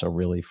it's also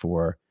really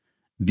for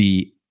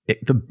the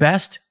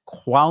best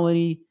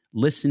quality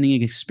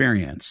listening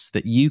experience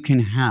that you can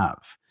have.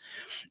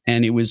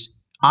 And it was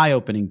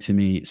eye-opening to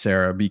me,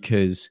 Sarah,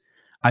 because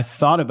I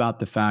thought about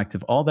the fact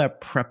of all that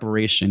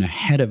preparation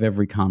ahead of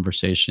every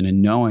conversation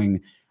and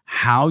knowing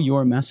how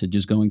your message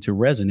is going to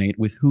resonate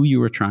with who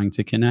you are trying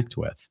to connect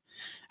with.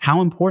 How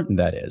important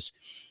that is.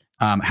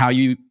 How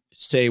you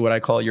say what I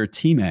call your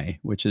team,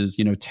 which is,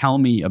 tell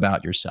me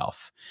about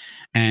yourself.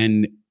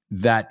 And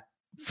that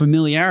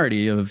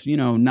familiarity of,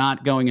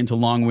 not going into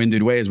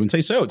long-winded ways when say,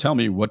 so tell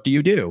me, what do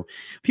you do?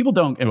 People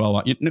don't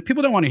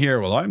want to hear,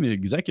 well, I'm the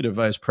executive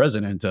vice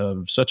president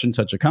of such and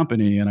such a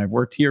company, and I've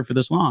worked here for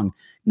this long.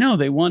 No,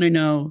 they want to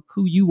know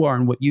who you are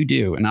and what you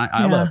do. And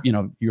I love,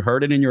 you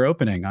heard it in your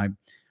opening.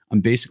 I'm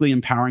basically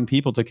empowering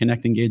people to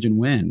connect, engage, and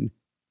win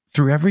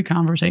through every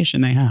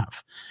conversation they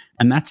have.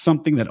 And that's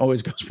something that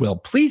always goes, well,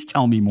 please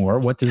tell me more.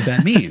 What does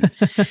that mean?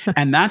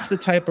 And that's the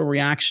type of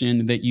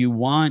reaction that you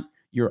want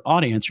your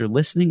audience, your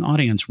listening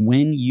audience,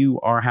 when you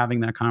are having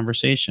that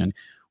conversation.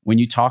 when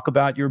you talk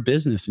about your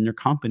business and your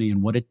company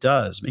and what it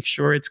does, make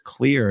sure it's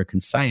clear,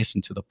 concise,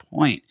 and to the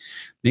point.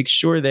 Make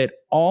sure that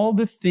all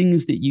the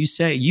things that you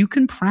say, you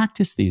can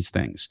practice these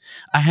things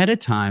ahead of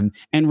time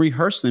and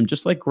rehearse them,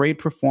 just like great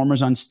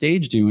performers on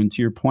stage do. And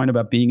to your point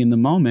about being in the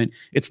moment,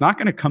 it's not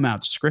going to come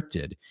out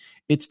scripted.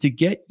 It's to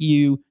get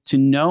you to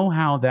know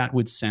how that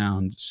would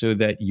sound so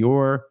that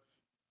your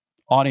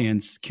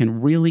audience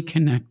can really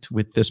connect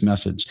with this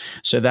message.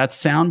 So that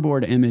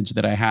soundboard image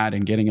that I had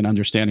and getting an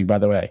understanding, by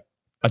the way,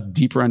 a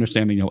deeper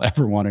understanding you'll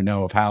ever want to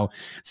know of how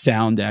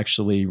sound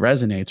actually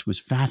resonates was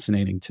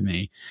fascinating to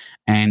me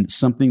and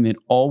something that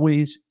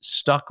always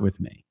stuck with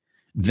me.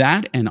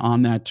 That, and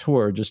on that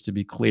tour, just to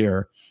be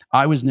clear,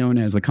 I was known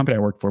as, the company I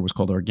worked for was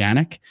called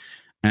Organic.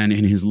 And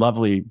in his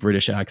lovely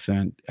British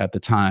accent at the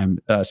time,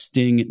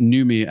 Sting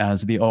knew me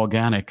as the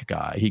organic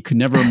guy. He could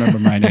never remember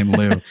my name,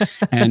 Lou.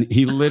 And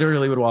he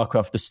literally would walk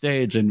off the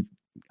stage and,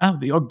 oh,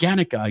 the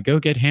organic guy, go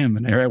get him.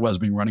 And there I was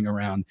being running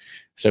around.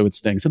 So it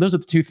Sting. So those are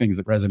the two things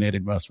that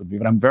resonated most with me.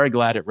 But I'm very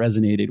glad it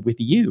resonated with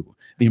you,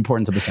 the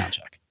importance of the sound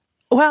check.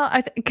 Well,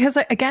 because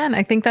again,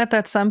 I think that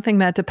that's something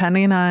that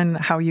depending on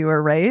how you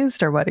were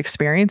raised or what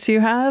experience you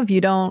have,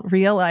 you don't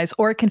realize,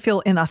 or it can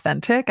feel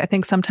inauthentic. I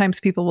think sometimes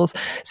people will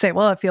say,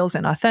 well, it feels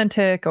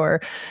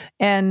inauthentic,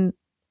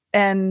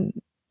 and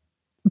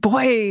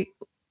boy,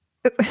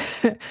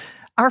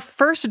 our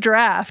first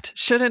draft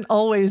shouldn't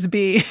always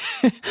be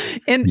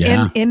in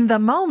the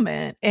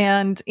moment.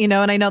 And, and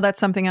I know that's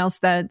something else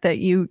that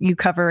you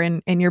cover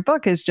in your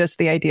book is just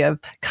the idea of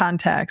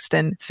context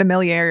and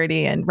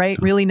familiarity and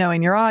really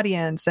knowing your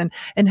audience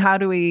and how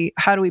do we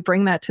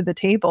bring that to the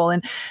table.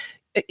 And,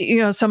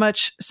 so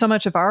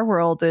much of our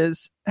world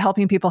is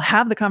helping people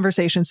have the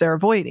conversations they're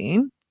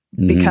avoiding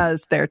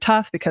because they're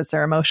tough, because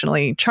they're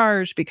emotionally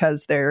charged,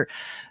 because they're,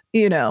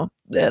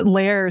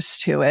 layers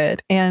to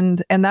it.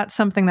 And that's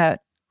something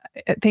that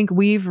I think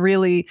we've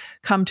really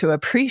come to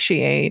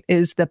appreciate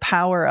is the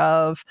power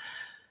of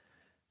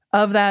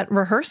that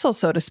rehearsal,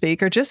 so to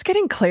speak, or just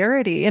getting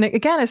clarity. And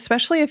again,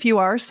 especially if you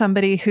are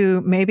somebody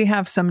who maybe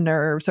have some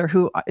nerves or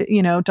who,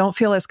 don't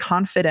feel as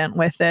confident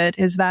with it,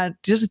 is that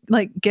just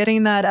like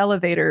getting that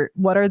elevator.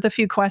 What are the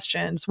few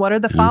questions? What are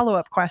the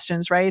follow-up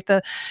questions, right?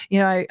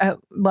 I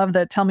love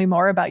the tell me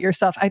more about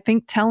yourself. I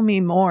think tell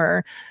me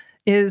more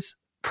is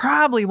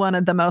probably one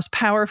of the most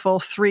powerful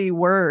 3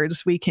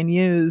 words we can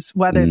use,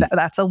 whether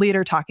that's a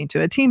leader talking to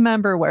a team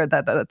member,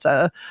 whether that's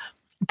a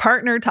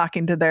partner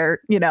talking to their,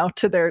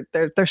 to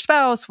their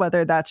spouse,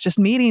 whether that's just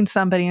meeting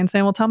somebody and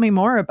saying, well, tell me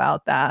more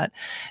about that.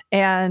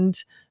 And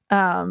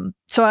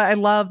so I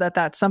love that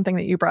that's something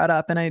that you brought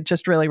up. And I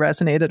just really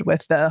resonated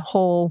with the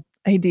whole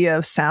idea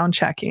of sound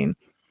checking.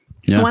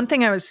 Yeah. One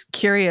thing I was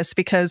curious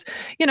because,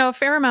 a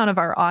fair amount of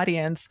our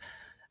audience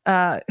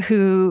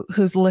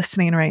who's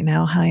listening right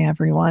now, hi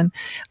everyone,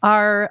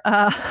 are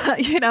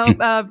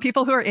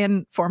people who are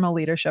in formal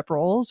leadership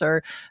roles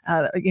or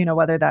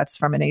whether that's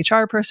from an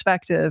HR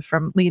perspective,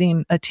 from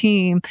leading a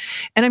team.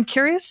 And I'm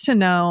curious to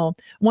know,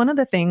 one of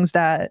the things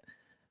that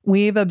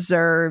we've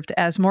observed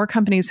as more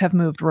companies have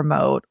moved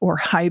remote or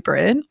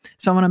hybrid,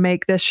 so I want to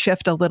make this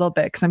shift a little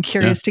bit because I'm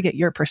curious to get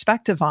your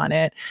perspective on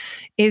it,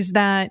 is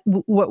that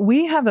what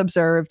we have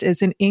observed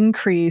is an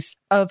increase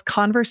of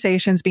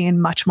conversations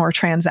being much more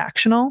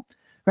transactional,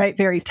 right?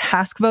 Very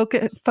task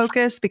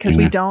focused because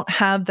we don't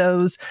have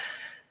those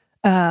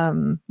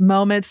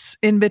moments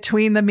in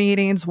between the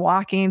meetings,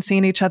 walking,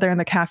 seeing each other in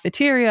the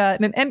cafeteria.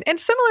 And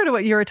similar to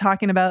what you were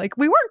talking about, like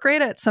we weren't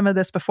great at some of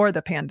this before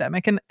the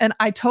pandemic. And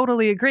I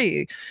totally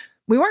agree.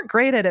 We weren't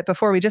great at it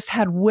before. We just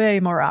had way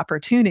more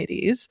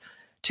opportunities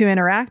to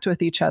interact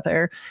with each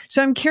other.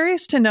 So I'm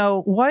curious to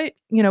know what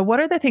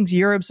are the things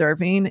you're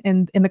observing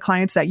in the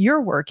clients that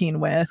you're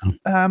working with?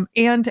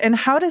 And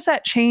how does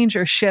that change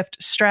or shift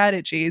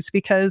strategies?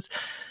 Because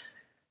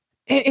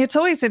it's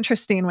always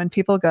interesting when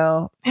people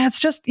go, it's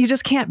just, you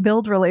just can't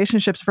build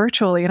relationships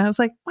virtually. And I was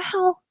like,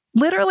 well,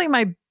 literally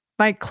my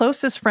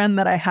closest friend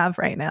that I have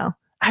right now,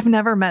 I've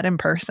never met in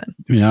person.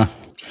 Yeah.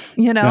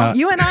 You and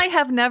I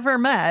have never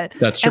met.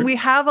 That's true. And we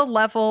have a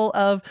level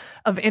of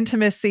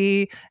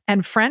intimacy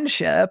and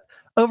friendship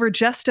over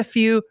just a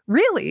few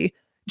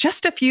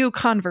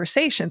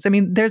conversations. I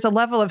mean, there's a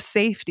level of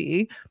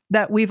safety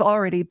that we've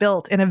already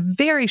built in a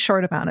very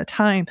short amount of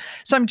time.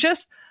 So I'm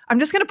just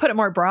going to put it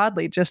more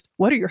broadly. Just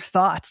what are your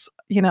thoughts,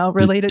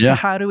 related to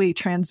how do we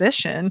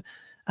transition,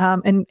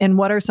 and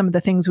what are some of the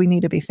things we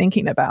need to be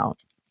thinking about?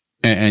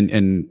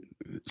 And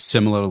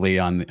similarly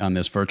on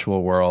this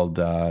virtual world,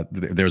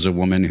 there's a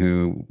woman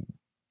who,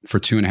 for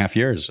 2.5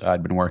 years,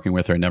 I'd been working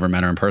with her, never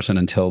met her in person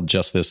until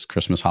just this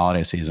Christmas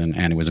holiday season,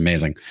 and it was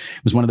amazing.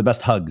 It was one of the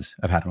best hugs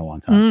I've had in a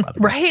long time.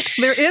 Right,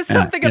 there is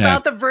something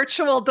about the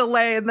virtual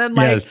delay, and then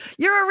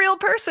you're a real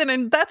person,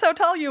 and that's how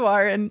tall you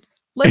are, and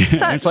let's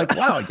touch. It's like,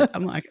 wow,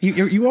 I'm like,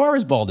 you are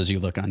as bald as you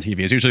look on TV.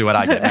 Is usually what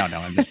I get. No,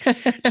 I'm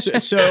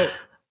just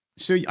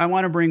so I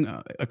want to bring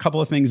a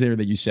couple of things there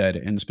that you said,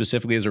 and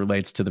specifically as it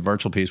relates to the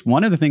virtual piece.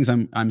 One of the things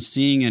I'm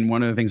seeing, and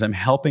one of the things I'm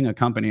helping a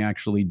company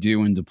actually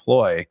do and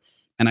deploy,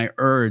 and I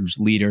urge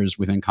leaders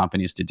within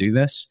companies to do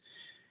this,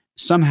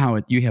 somehow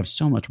you have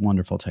so much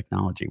wonderful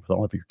technology with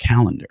all of your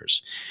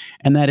calendars.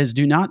 And that is,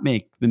 do not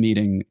make the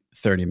meeting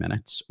 30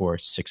 minutes or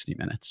 60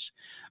 minutes.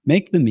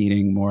 Make the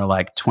meeting more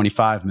like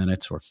 25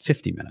 minutes or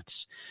 50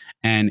 minutes.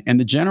 And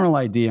the general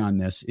idea on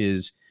this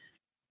is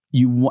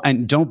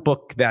and don't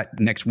book that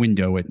next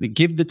window.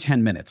 Give the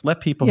 10 minutes.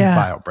 Let people have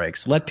bio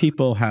breaks. Let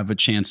people have a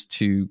chance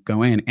to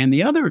go in. And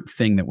the other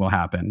thing that will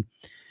happen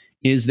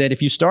is that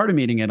if you start a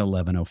meeting at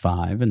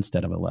 11:05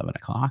 instead of 11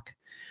 o'clock,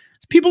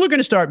 people are going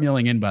to start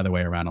milling in, by the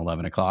way, around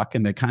 11 o'clock,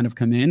 and they kind of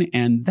come in,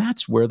 and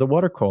that's where the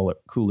water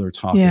cooler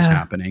talk is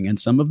happening. And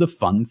some of the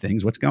fun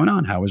things, what's going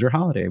on? How was your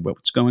holiday?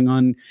 What's going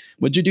on?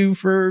 What'd you do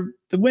for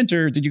the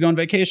winter? Did you go on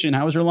vacation?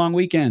 How was your long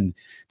weekend?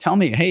 Tell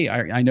me, hey,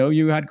 I know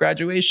you had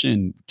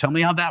graduation. Tell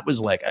me how that was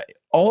like.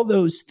 All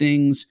those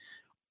things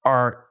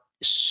are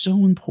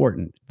so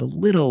important. The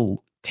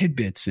little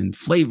tidbits and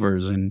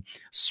flavors and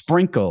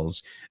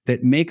sprinkles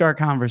that make our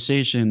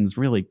conversations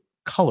really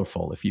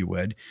colorful, if you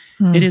would.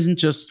 It isn't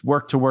just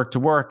work to work to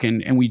work.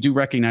 And we do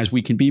recognize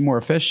we can be more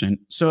efficient.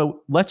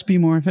 So let's be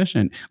more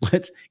efficient.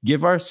 Let's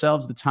give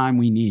ourselves the time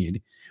we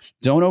need.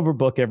 Don't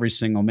overbook every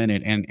single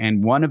minute.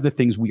 And one of the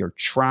things we are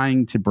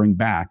trying to bring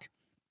back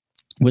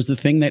was the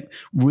thing that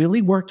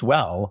really worked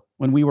well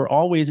when we were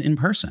always in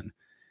person.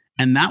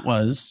 And that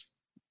was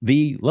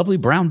the lovely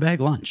brown bag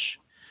lunch.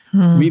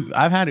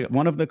 I've had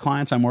one of the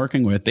clients I'm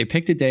working with, they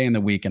picked a day in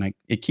the week, and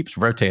it keeps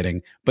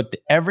rotating, but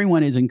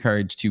everyone is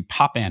encouraged to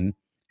pop in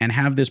and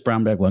have this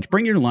brown bag lunch.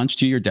 Bring your lunch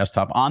to your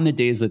desktop on the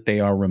days that they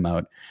are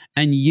remote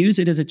and use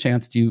it as a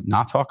chance to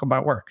not talk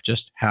about work.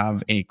 Just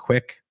have a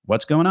quick,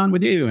 what's going on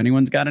with you?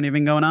 Anyone's got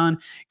anything going on?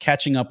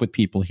 Catching up with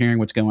people, hearing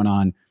what's going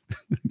on.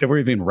 There were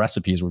even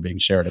recipes were being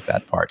shared at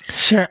that part.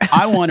 Sure.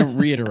 I want to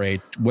reiterate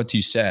what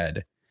you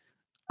said.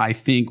 I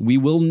think we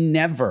will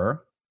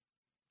never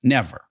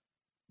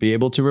be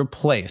able to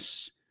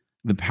replace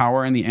the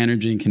power and the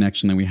energy and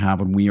connection that we have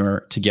when we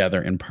are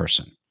together in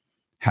person.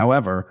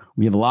 However,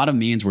 we have a lot of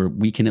means where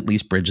we can at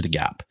least bridge the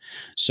gap.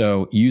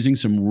 So using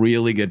some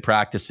really good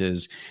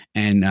practices,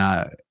 and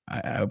I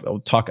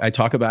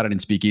talk about it in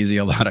Speakeasy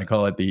a lot. I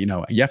call it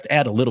you have to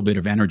add a little bit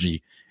of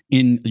energy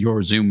in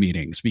your Zoom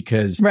meetings,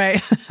 because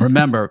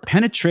remember,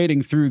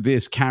 penetrating through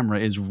this camera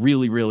is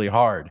really, really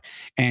hard.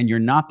 And you're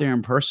not there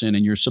in person,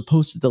 and you're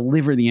supposed to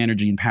deliver the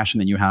energy and passion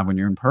that you have when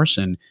you're in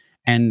person.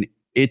 And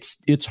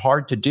it's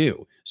hard to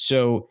do.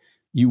 So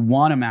you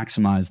want to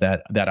maximize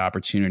that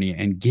opportunity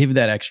and give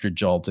that extra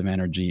jolt of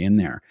energy in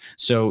there.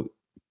 So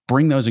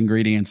bring those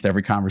ingredients to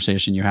every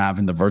conversation you have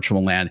in the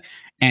virtual land.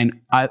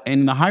 And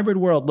in the hybrid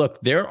world, look,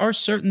 there are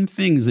certain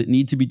things that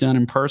need to be done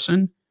in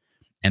person,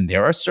 and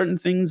there are certain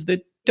things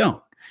that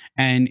don't.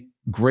 And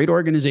great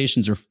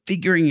organizations are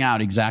figuring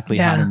out exactly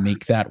how to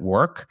make that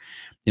work,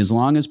 as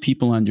long as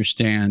people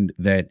understand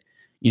that,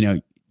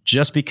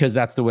 just because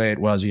that's the way it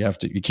was,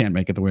 you can't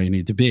make it the way you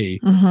need to be.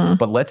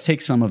 But let's take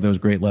some of those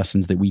great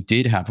lessons that we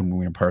did have when we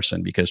were in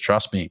person, because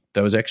trust me,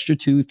 those extra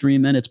 2-3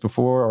 minutes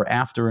before or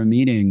after a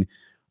meeting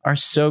are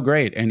so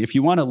great. And if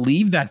you want to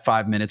leave that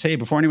 5 minutes, hey,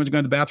 before anyone's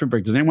going to the bathroom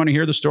break, does anyone want to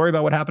hear the story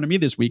about what happened to me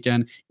this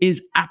weekend,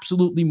 is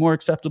absolutely more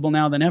acceptable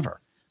now than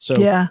ever.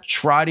 So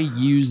try to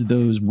use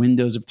those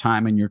windows of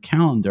time in your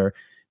calendar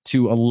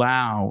to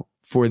allow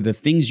for the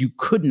things you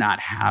could not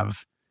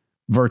have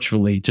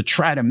virtually, to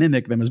try to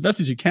mimic them as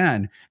best as you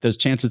can, those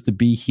chances to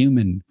be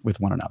human with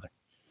one another.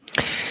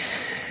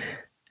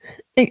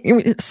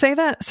 Say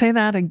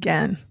that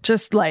again,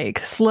 just like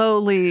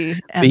slowly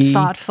and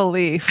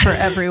thoughtfully for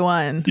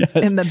everyone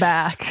in the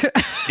back.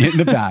 In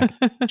the back,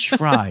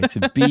 try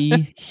to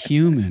be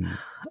human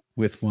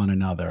with one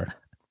another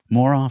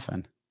more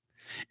often.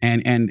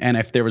 And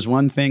if there was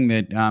one thing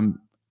that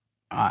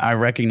I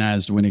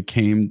recognized when it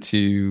came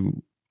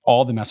to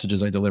all the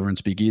messages I deliver in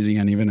Speakeasy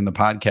and even in the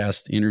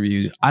podcast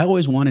interviews, I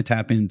always want to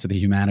tap into the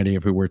humanity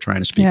of who we're trying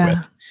to speak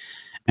with.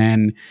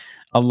 And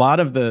a lot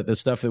of the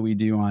stuff that we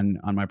do on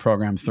my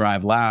program,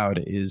 Thrive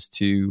Loud, is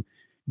to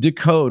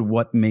decode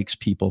what makes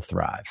people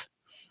thrive.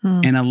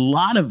 And a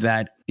lot of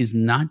that is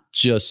not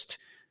just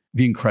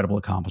the incredible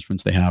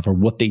accomplishments they have or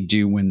what they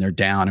do when they're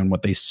down and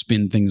what they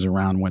spin things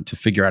around to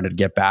figure out how to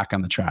get back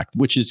on the track,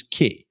 which is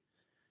key.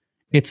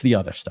 It's the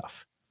other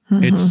stuff.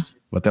 It's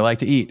what they like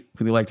to eat,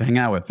 who they like to hang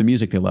out with, the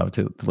music they love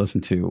to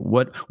listen to,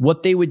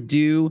 what they would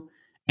do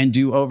and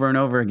do over and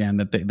over again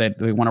that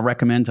they want to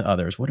recommend to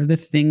others. What are the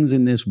things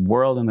in this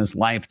world and this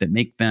life that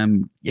make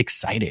them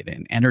excited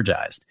and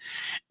energized?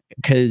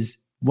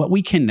 Because what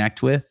we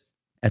connect with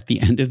at the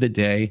end of the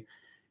day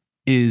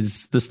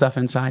is the stuff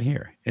inside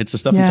here. It's the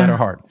stuff inside our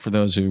heart, for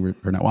those who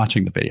are not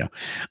watching the video.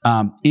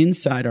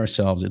 Inside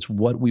ourselves, it's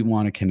what we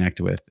want to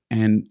connect with.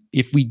 And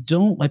if we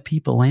don't let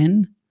people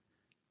in,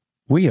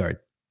 we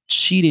are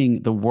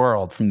cheating the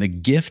world from the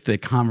gift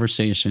that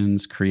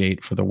conversations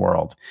create for the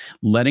world.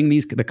 Letting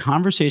the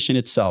conversation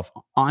itself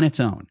on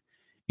its own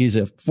is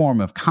a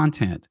form of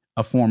content,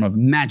 a form of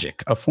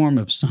magic, a form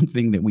of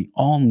something that we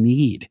all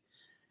need.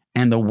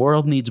 And the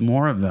world needs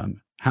more of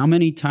them. How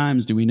many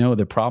times do we know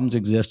that problems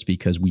exist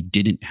because we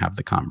didn't have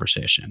the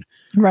conversation?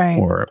 Right.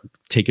 Or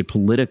take it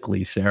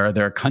politically, Sarah,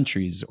 there are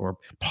countries or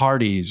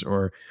parties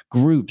or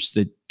groups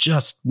that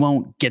just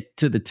won't get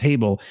to the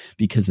table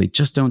because they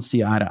just don't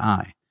see eye to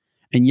eye.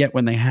 And yet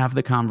when they have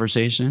the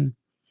conversation,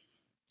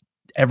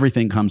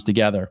 everything comes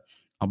together.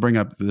 I'll bring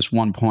up this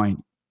one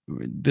point.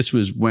 This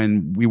was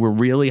when we were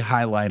really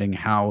highlighting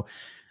how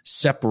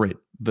separate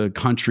the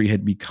country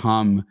had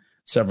become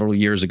several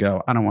years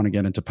ago. I don't want to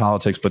get into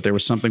politics, but there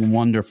was something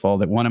wonderful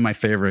that one of my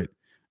favorite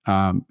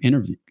one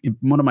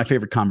of my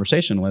favorite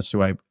conversationalists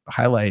who I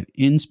highlight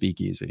in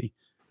Speakeasy,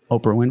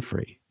 Oprah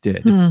Winfrey,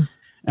 did.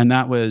 And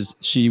that was,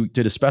 she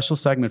did a special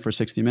segment for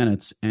 60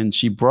 Minutes, and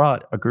she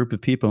brought a group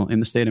of people in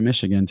the state of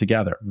Michigan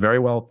together, very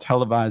well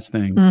televised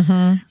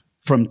thing,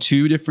 from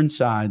two different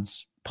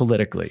sides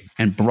politically,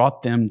 and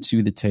brought them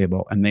to the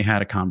table, and they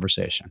had a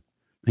conversation.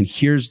 And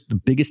here's the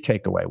biggest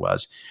takeaway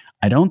was,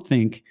 I don't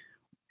think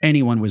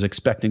anyone was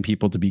expecting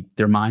people to be,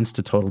 their minds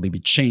to totally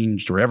be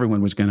changed, or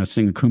everyone was going to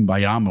sing a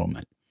kumbaya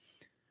moment.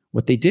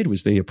 What they did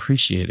was they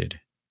appreciated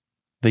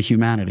the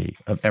humanity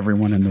of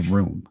everyone in the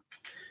room.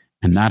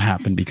 And that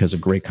happened because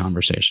of great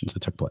conversations that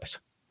took place.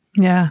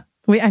 Yeah.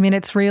 I mean,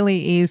 it's really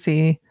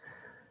easy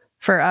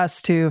for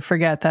us to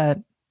forget that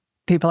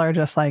people are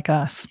just like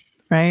us,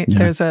 right? Yeah.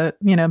 There's a,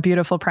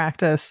 beautiful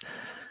practice,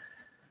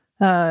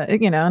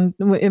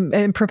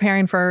 in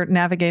preparing for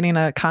navigating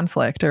a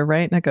conflict or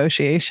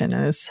negotiation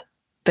is,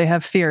 they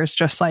have fears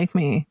just like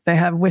me. They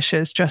have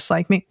wishes just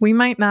like me. We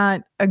might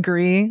not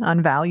agree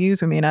on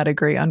values. We may not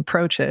agree on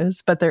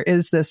approaches, but there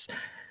is this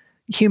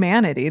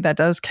humanity that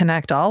does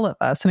connect all of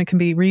us. And it can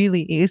be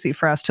really easy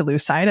for us to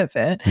lose sight of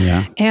it.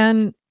 Yeah.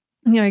 And,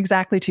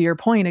 exactly to your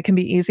point, it can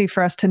be easy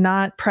for us to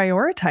not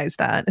prioritize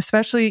that,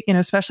 especially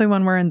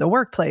when we're in the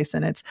workplace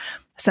and it's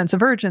a sense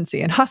of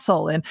urgency and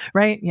hustle and,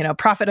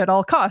 profit at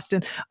all cost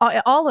and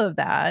all of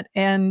that.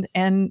 And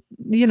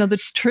the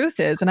truth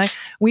is,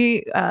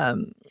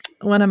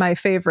 one of my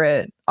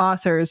favorite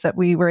authors that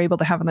we were able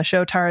to have on the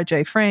show, Tara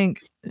J.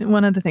 Frank,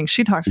 one of the things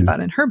she talks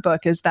about in her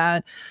book is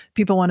that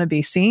people want to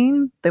be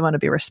seen, they want to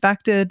be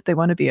respected, they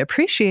want to be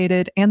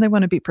appreciated, and they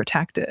want to be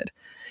protected.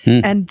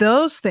 And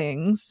those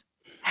things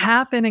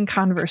happen in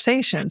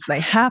conversations. They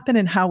happen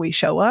in how we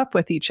show up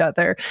with each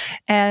other.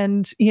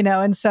 And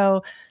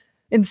so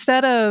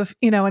instead of,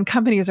 when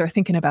companies are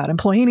thinking about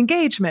employee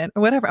engagement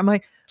or whatever, I'm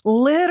like,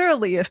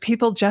 literally, if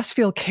people just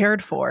feel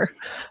cared for,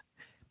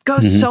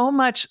 goes so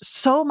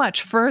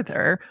much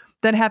further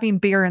than having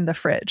beer in the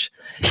fridge.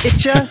 It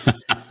just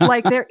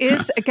there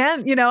is,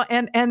 again,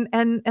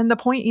 and the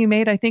point you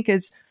made, I think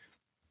it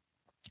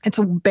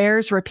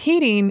bears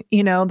repeating,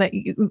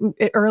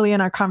 that early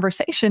in our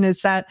conversation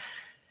is that,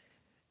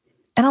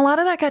 and a lot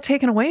of that got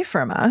taken away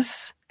from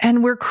us,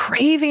 and we're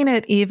craving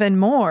it even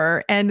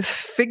more and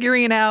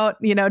figuring out,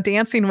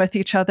 dancing with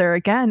each other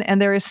again.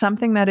 And there is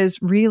something that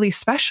is really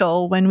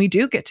special when we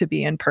do get to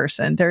be in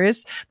person. There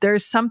is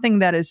something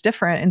that is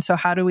different. And so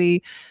how do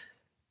we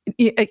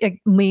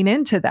lean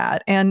into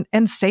that and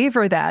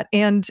savor that?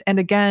 And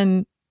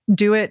again,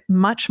 do it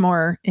much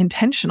more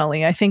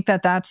intentionally. I think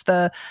that's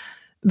the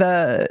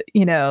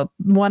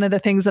one of the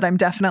things that I'm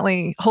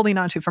definitely holding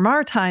on to from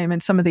our time,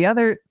 and some of the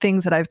other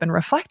things that I've been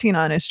reflecting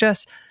on is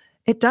just,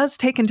 it does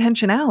take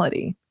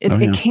intentionality.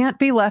 It can't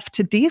be left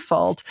to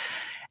default.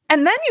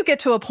 And then you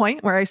get to a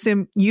point where I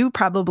assume you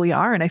probably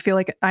are, and I feel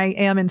like I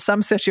am in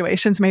some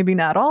situations, maybe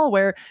not all,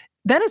 where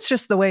then it's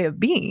just the way of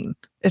being.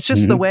 It's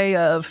just the way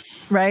of,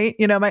 right?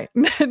 My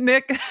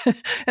Nick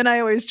and I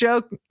always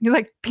joke, he's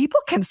like, people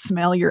can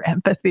smell your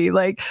empathy.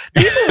 Like,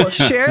 people will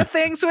share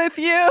things with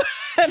you.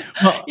 And,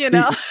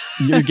 well,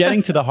 you're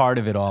getting to the heart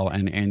of it all.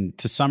 And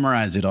to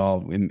summarize it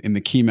all in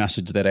the key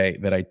message that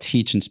I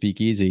teach and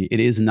speak easy, it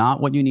is not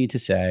what you need to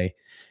say.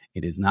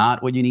 It is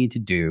not what you need to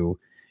do.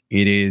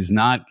 It is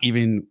not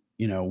even,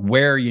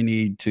 where you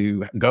need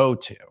to go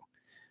to.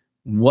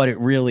 What it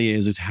really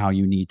is how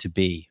you need to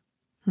be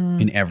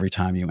in every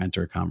time you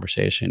enter a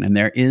conversation. And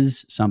there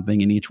is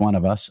something in each one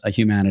of us, a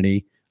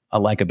humanity, a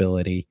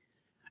likability,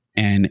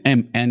 and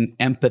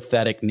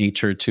empathetic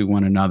nature to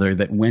one another,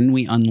 that when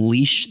we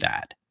unleash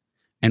that,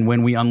 and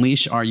when we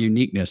unleash our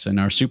uniqueness and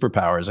our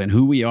superpowers and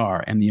who we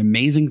are and the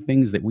amazing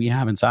things that we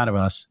have inside of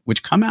us,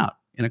 which come out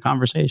in a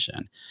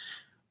conversation,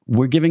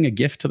 we're giving a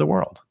gift to the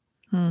world.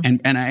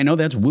 And I know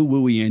that's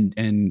woo-wooey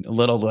and a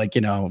little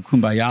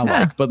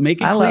kumbaya-like, but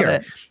make it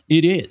clear.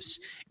 It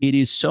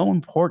is so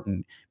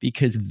important,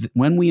 because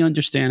when we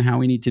understand how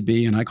we need to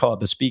be, and I call it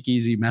the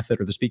speakeasy method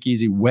or the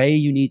speakeasy way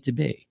you need to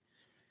be,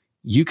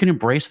 you can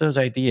embrace those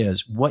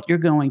ideas. What you're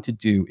going to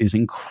do is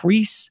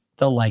increase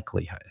the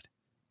likelihood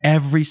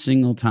every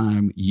single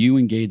time you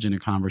engage in a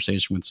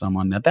conversation with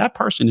someone that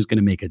person is going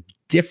to make a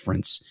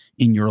difference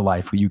in your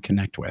life, who you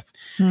connect with.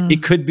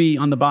 It could be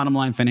on the bottom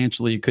line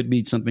financially. It could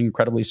be something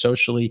incredibly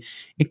socially.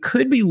 It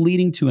could be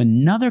leading to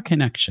another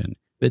connection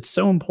that's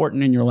so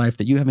important in your life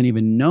that you haven't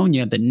even known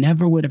yet, that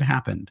never would have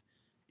happened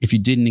if you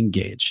didn't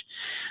engage.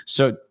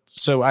 So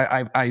So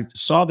I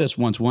saw this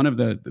once. One of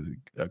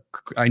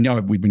I know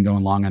we've been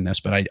going long on this,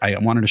 but I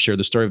wanted to share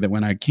the story that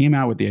when I came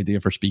out with the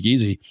idea for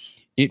Speakeasy,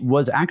 it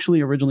was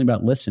actually originally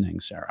about listening,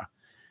 Sarah.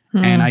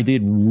 And I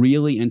did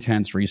really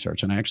intense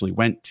research, and I actually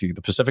went to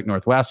the Pacific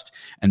Northwest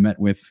and met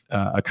with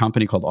a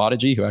company called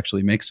Audigy, who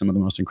actually makes some of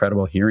the most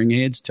incredible hearing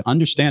aids, to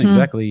understand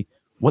exactly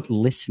what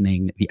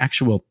listening, the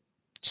actual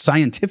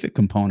scientific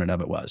component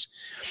of it was.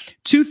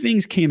 Two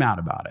things came out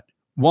about it.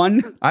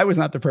 One, I was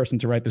not the person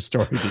to write the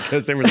story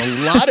because there was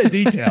a lot of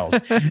details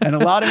and a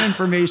lot of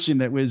information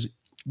that was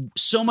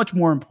so much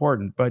more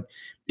important. But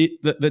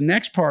the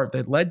next part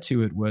that led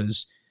to it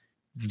was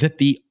that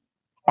the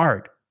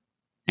art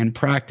and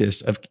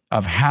practice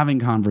of having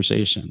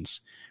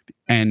conversations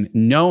and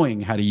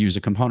knowing how to use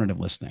a component of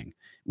listening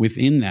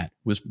within that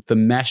was the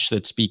mesh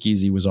that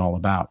Speakeasy was all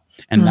about.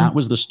 And that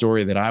was the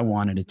story that I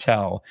wanted to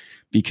tell,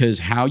 because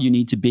how you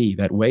need to be,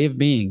 that way of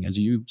being, as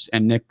you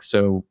and Nick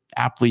so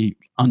aptly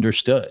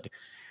understood,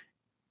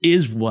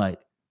 is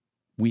what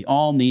we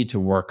all need to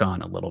work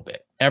on a little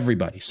bit.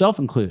 Everybody,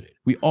 self-included.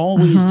 We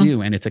always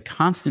do. And it's a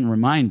constant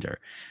reminder,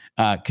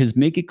 because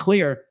make it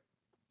clear,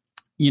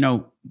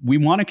 we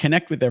want to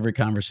connect with every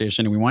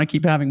conversation and we want to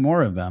keep having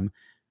more of them,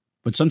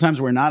 but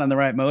sometimes we're not in the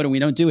right mode and we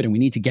don't do it, and we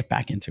need to get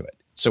back into it.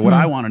 So what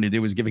I wanted to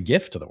do was give a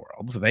gift to the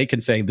world, so they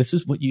can say, this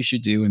is what you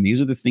should do, and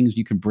these are the things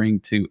you can bring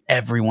to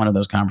every one of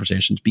those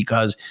conversations,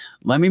 because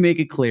let me make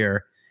it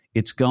clear,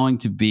 it's going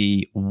to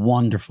be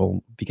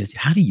wonderful. Because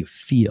how do you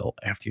feel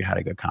after you had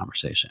a good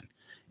conversation?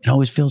 It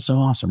always feels so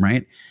awesome,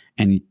 right?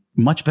 And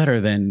much better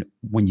than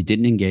when you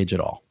didn't engage at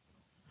all.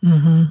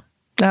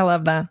 I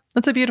love that.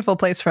 That's a beautiful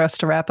place for us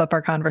to wrap up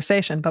our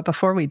conversation. But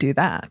before we do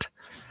that,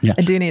 yes,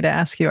 I do need to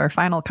ask you our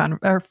final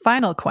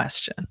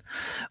question,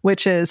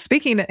 which is,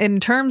 speaking in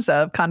terms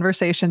of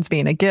conversations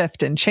being a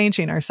gift and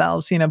changing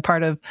ourselves.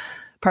 Part of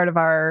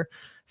our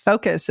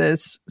focus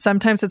is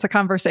sometimes it's a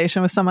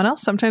conversation with someone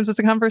else. Sometimes it's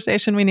a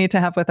conversation we need to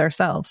have with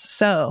ourselves.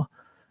 So,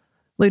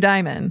 Lou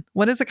Diamond,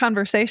 what is a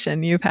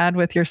conversation you've had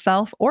with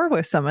yourself or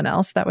with someone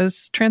else that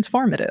was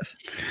transformative?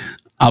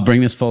 I'll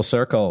bring this full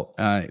circle.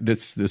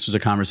 This was a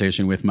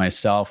conversation with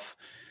myself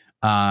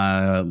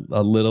a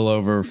little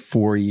over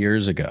 4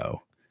 years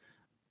ago.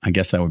 I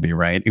guess that would be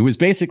right. It was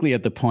basically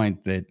at the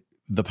point that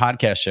the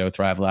podcast show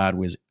Thrive Loud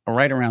was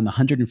right around the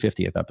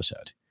 150th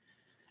episode.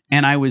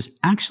 And I was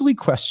actually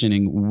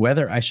questioning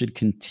whether I should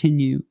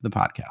continue the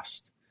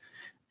podcast.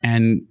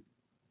 And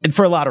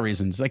for a lot of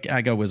reasons. Like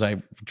I go, was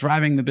I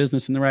driving the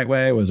business in the right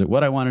way? Was it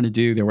what I wanted to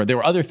do? There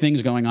were other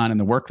things going on in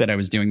the work that I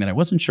was doing that I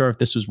wasn't sure if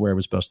this was where it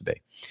was supposed to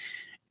be.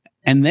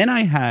 And then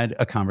I had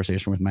a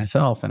conversation with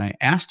myself, and I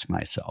asked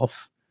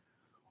myself,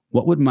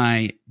 what would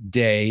my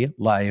day,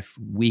 life,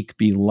 week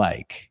be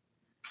like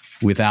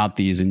without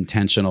these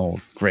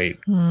intentional,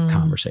 great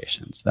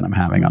conversations that I'm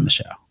having on the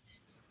show?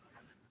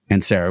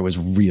 And Sarah was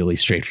really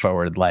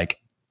straightforward. Like,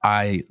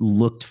 I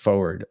looked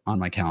forward on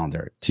my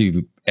calendar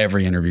to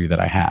every interview that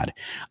I had.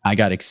 I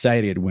got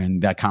excited when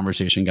that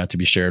conversation got to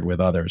be shared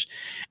with others.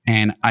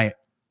 And I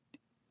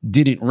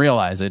didn't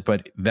realize it,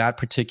 but that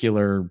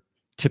particular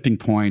tipping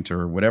point,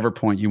 or whatever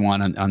point you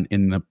want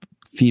in the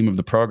theme of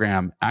the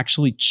program,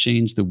 actually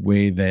changed the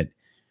way that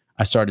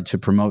I started to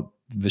promote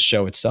the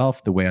show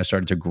itself, the way I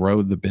started to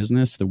grow the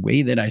business, the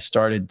way that I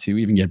started to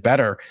even get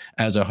better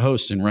as a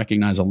host and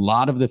recognize a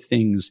lot of the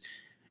things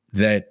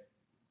that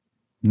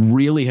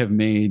really have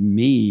made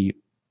me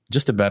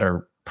just a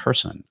better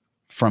person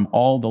from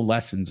all the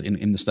lessons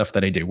in the stuff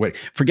that I do.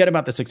 Forget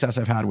about the success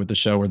I've had with the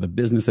show or the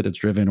business that it's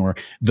driven or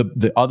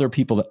the other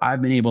people that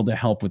I've been able to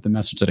help with the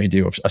message that I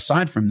do.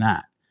 Aside from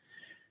that,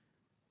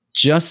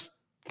 just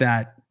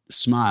that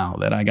smile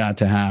that I got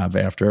to have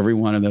after every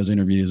one of those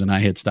interviews and I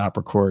hit stop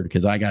record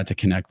because I got to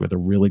connect with a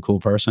really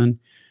cool person,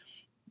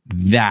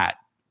 that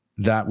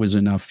was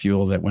enough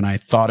fuel that when I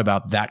thought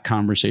about that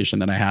conversation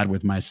that I had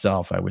with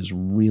myself, I was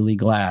really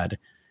glad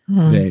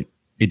that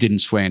it didn't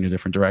sway in a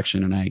different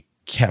direction and I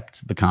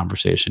kept the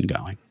conversation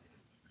going.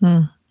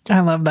 I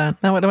love that.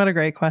 What a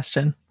great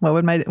question. What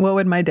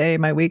would my day,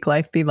 my week,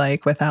 life be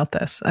like without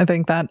this? I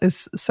think that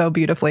is so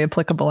beautifully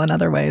applicable in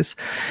other ways.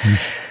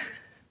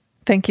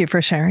 Thank you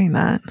for sharing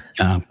that.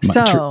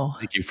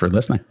 Thank you for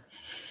listening.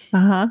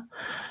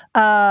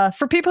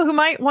 For people who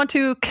might want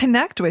to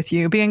connect with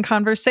you, be in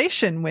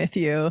conversation with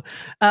you,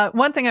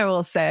 one thing I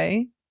will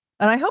say,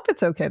 and I hope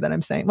it's okay that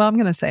I'm saying, well, I'm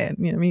going to say it.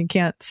 You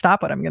can't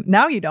stop what I'm going to,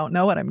 now you don't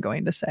know what I'm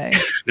going to say.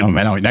 No,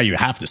 now you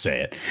have to say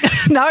it.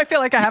 Now I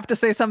feel like I have to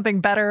say something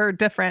better or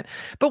different.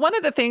 But one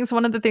of the things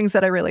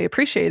that I really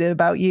appreciated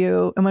about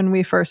you and when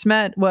we first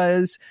met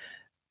was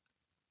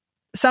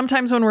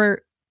sometimes when we're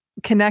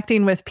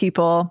connecting with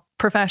people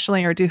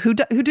professionally or who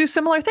do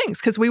similar things,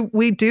 because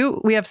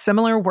we have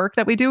similar work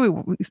that we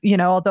do,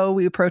 although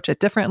we approach it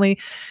differently,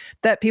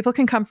 that people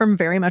can come from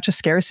very much a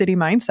scarcity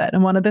mindset.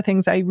 And one of the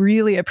things I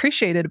really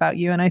appreciated about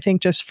you, and I think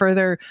just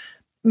further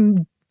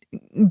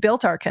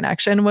built our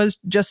connection, was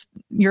just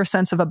your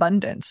sense of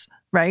abundance,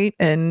 right?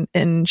 And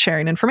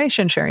sharing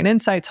information, sharing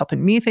insights,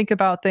 helping me think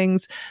about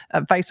things,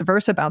 vice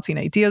versa, bouncing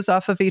ideas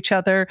off of each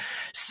other.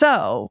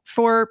 So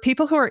for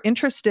people who are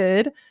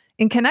interested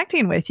in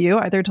connecting with you,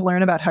 either to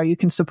learn about how you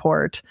can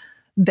support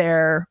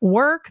their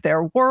work,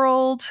 their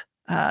world,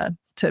 to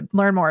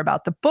learn more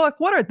about the book,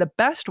 what are the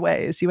best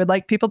ways you would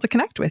like people to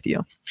connect with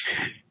you?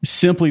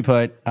 Simply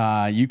put,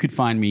 you could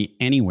find me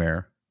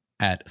anywhere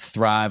at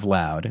Thrive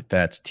Loud.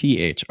 That's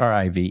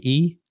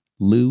THRIVE,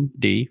 Lou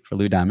D for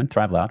Lou Diamond,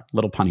 Thrive Loud,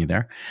 little punny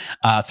there.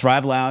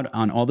 Thrive Loud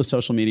on all the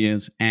social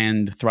medias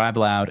and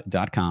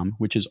thriveloud.com,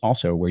 which is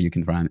also where you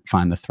can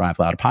find the Thrive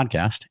Loud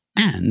podcast.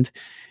 And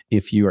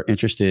if you are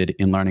interested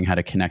in learning how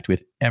to connect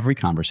with every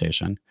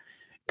conversation,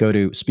 go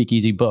to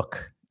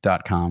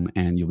speakeasybook.com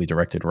and you'll be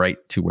directed right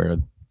to where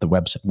the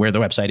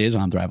website is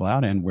on Thrive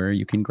Loud and where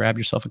you can grab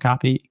yourself a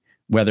copy,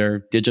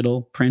 whether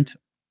digital, print,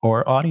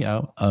 or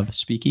audio of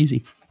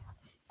Speakeasy.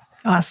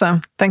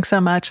 Awesome. Thanks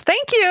so much.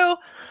 Thank you.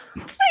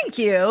 Thank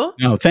you.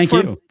 No, thank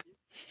you.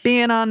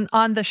 Being on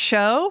the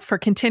show, for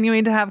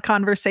continuing to have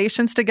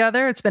conversations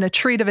together. It's been a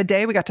treat of a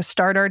day. We got to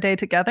start our day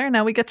together.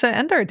 Now we get to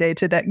end our day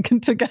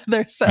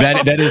together. So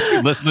that is true.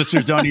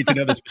 Listeners don't need to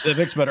know the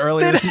specifics, but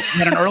earlier we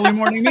had an early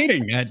morning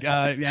meeting, and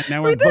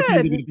now we're booking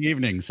into the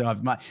evening. So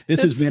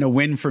this has been a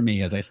win for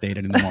me, as I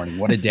stated in the morning.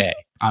 What a day!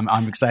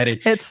 I'm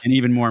excited, and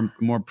even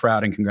more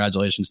proud. And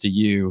congratulations to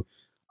you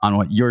on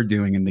what you're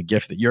doing and the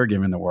gift that you're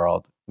giving the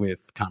world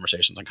with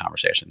Conversations on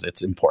Conversations.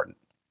 It's important.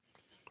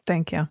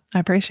 Thank you. I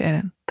appreciate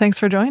it. Thanks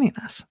for joining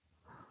us.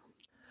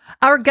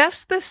 Our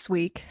guest this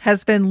week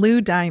has been Lou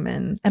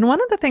Diamond. And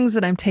one of the things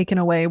that I'm taking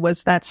away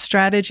was that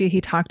strategy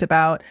he talked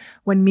about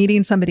when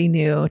meeting somebody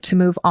new to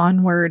move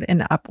onward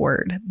and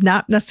upward,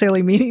 not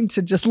necessarily meaning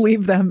to just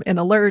leave them in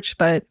a lurch,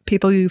 but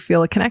people you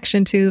feel a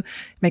connection to,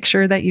 make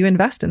sure that you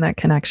invest in that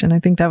connection. I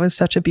think that was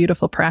such a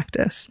beautiful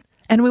practice.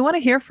 And we want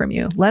to hear from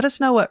you. Let us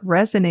know what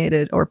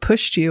resonated or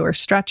pushed you or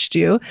stretched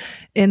you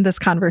in this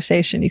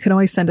conversation. You can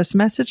always send us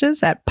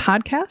messages at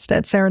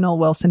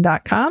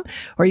podcast@sarahnollwilson.com,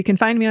 or you can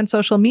find me on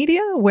social media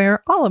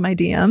where all of my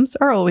DMs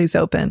are always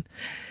open.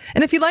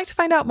 And if you'd like to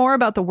find out more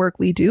about the work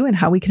we do and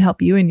how we can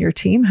help you and your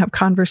team have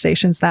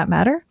conversations that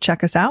matter,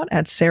 check us out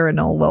at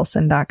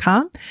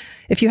sarahnollwilson.com.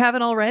 If you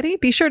haven't already,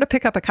 be sure to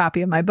pick up a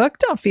copy of my book,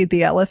 Don't Feed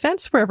the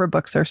Elephants, wherever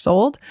books are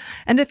sold.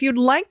 And if you'd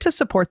like to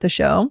support the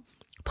show,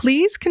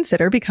 please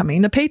consider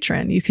becoming a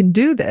patron. You can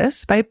do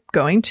this by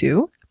going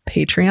to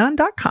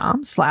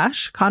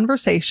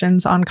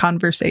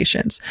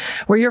patreon.com/conversationsonconversations,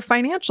 where your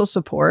financial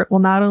support will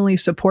not only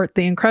support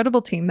the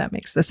incredible team that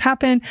makes this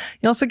happen,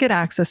 you also get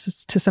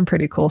access to some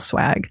pretty cool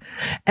swag.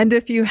 And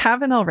if you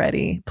haven't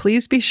already,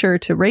 please be sure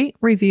to rate,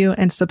 review,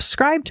 and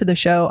subscribe to the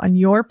show on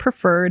your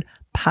preferred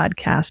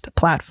podcast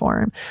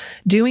platform.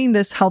 Doing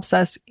this helps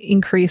us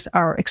increase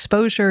our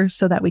exposure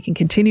so that we can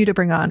continue to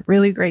bring on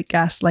really great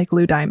guests like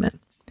Lou Diamond.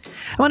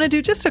 I want to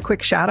do just a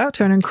quick shout out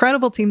to an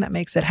incredible team that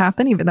makes it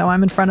happen. Even though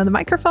I'm in front of the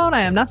microphone,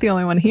 I am not the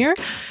only one here.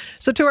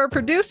 So to our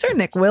producer,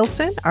 Noll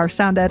Wilson, our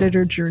sound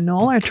editor, Drew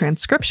Noll, our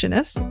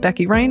transcriptionist,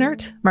 Becky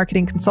Reinert,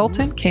 marketing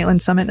consultant,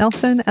 Caitlin Summit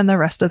Nelson, and the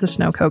rest of the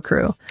Snowco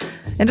crew.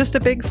 And just a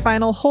big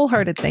final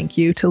wholehearted thank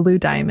you to Lou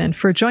Diamond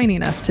for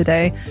joining us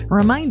today,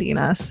 reminding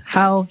us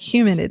how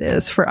human it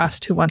is for us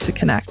to want to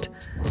connect.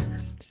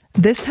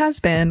 This has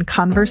been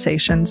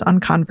Conversations on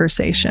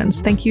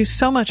Conversations. Thank you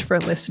so much for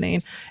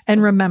listening.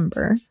 And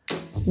remember,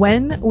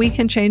 when we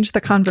can change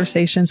the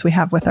conversations we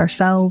have with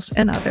ourselves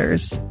and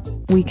others,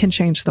 we can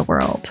change the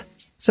world.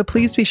 So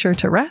please be sure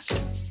to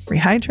rest,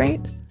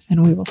 rehydrate,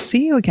 and we will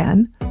see you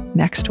again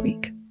next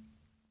week.